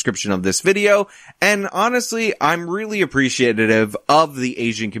find in the description of this video. And honestly, I'm really appreciative of the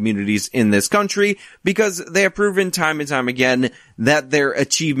Asian communities in this country because they have proven time and time again that their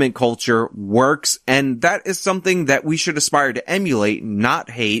achievement culture works. And that is something that we should aspire to emulate, not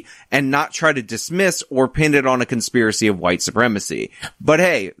hate, and not try to dismiss or pin it on a conspiracy of white supremacy. But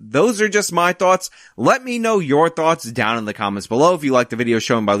hey, those are just my thoughts. Let me know your thoughts down in the comments below. If you like the video,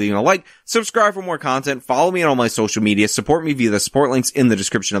 show them by leaving a like, subscribe for more content, follow me on all my social media, support me via the support links in the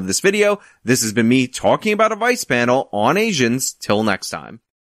description of this video. This has been me talking about a Vice panel on Asians. Till next time.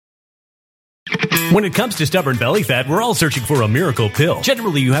 When it comes to stubborn belly fat, we're all searching for a miracle pill.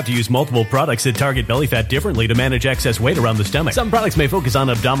 Generally, you have to use multiple products that target belly fat differently to manage excess weight around the stomach. Some products may focus on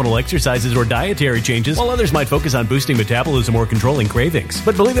abdominal exercises or dietary changes, while others might focus on boosting metabolism or controlling cravings.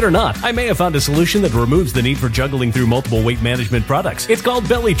 But believe it or not, I may have found a solution that removes the need for juggling through multiple weight management products. It's called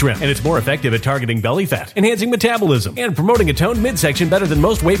Belly Trim, and it's more effective at targeting belly fat, enhancing metabolism, and promoting a toned midsection better than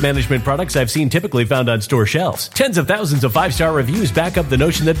most weight management products I've seen typically found on store shelves. Tens of thousands of 5-star reviews back up the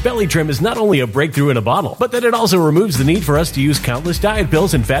notion that Belly Trim is not only a breakthrough in a bottle, but that it also removes the need for us to use countless diet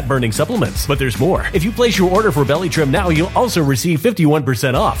pills and fat-burning supplements. But there's more. If you place your order for Belly Trim now, you'll also receive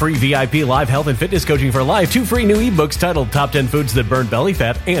 51% off, free VIP live health and fitness coaching for life, 2 free new ebooks titled Top 10 Foods That Burn Belly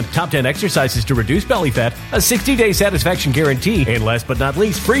Fat and Top 10 Exercises to Reduce Belly Fat, a 60-day satisfaction guarantee, and last but not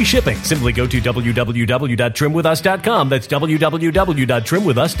least, free shipping. Simply go to www.trimwithus.com. That's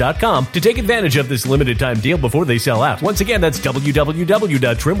www.trimwithus.com to take advantage of this limited time deal before they sell out. Once again, that's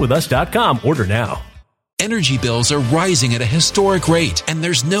www.trimwithus.com. Order now. Energy bills are rising at a historic rate, and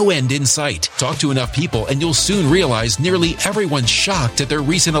there's no end in sight. Talk to enough people, and you'll soon realize nearly everyone's shocked at their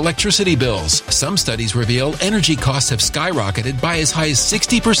recent electricity bills. Some studies reveal energy costs have skyrocketed by as high as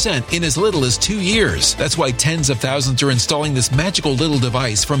 60% in as little as 2 years. That's why tens of thousands are installing this magical little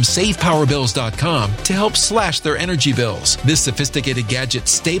device from SavePowerBills.com to help slash their energy bills. This sophisticated gadget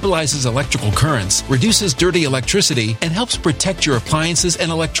stabilizes electrical currents, reduces dirty electricity, and helps protect your appliances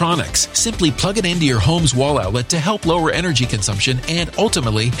and electronics. Simply plug it into your home's wall outlet to help lower energy consumption and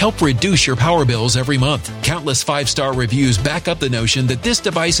ultimately help reduce your power bills every month. Countless 5-star reviews back up the notion that this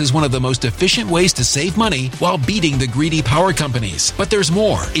device is one of the most efficient ways to save money while beating the greedy power companies. But there's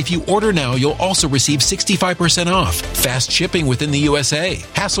more. If you order now, you'll also receive 65% off, fast shipping within the USA,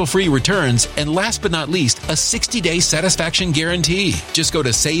 hassle-free returns, and last but not least, a 60-day satisfaction guarantee. Just go to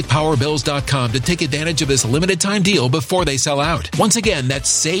SavePowerBills.com to take advantage of this limited time deal before they sell out. Once again, that's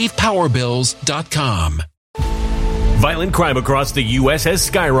SavePowerBills.com. Violent crime across the U.S. has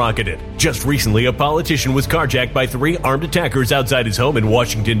skyrocketed. Just recently, a politician was carjacked by 3 armed attackers outside his home in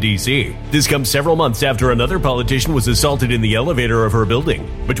Washington, D.C. This comes several months after another politician was assaulted in the elevator of her building.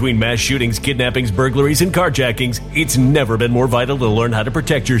 Between mass shootings, kidnappings, burglaries, and carjackings, it's never been more vital to learn how to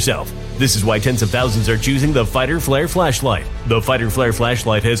protect yourself. This is why tens of thousands are choosing the Fighter Flare flashlight. The Fighter Flare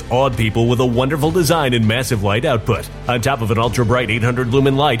flashlight has awed people with a wonderful design and massive light output. On top of an ultra-bright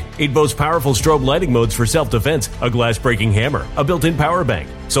 800-lumen light, it boasts powerful strobe lighting modes for self-defense, a glass-breaking hammer, a built-in power bank,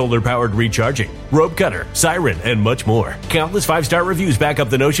 solar-powered recharging, rope cutter, siren, and much more. Countless 5-star reviews back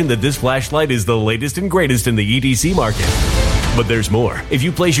up the notion that this flashlight is the latest and greatest in the EDC market. But there's more. If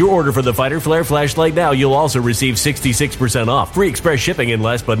you place your order for the Fighter Flare flashlight now, you'll also receive 66% off, free express shipping, and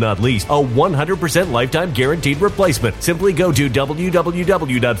last but not least, a 100% lifetime guaranteed replacement. Simply go to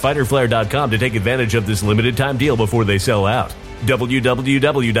www.fighterflare.com to take advantage of this limited time deal before they sell out.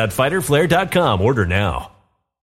 www.fighterflare.com. Order now.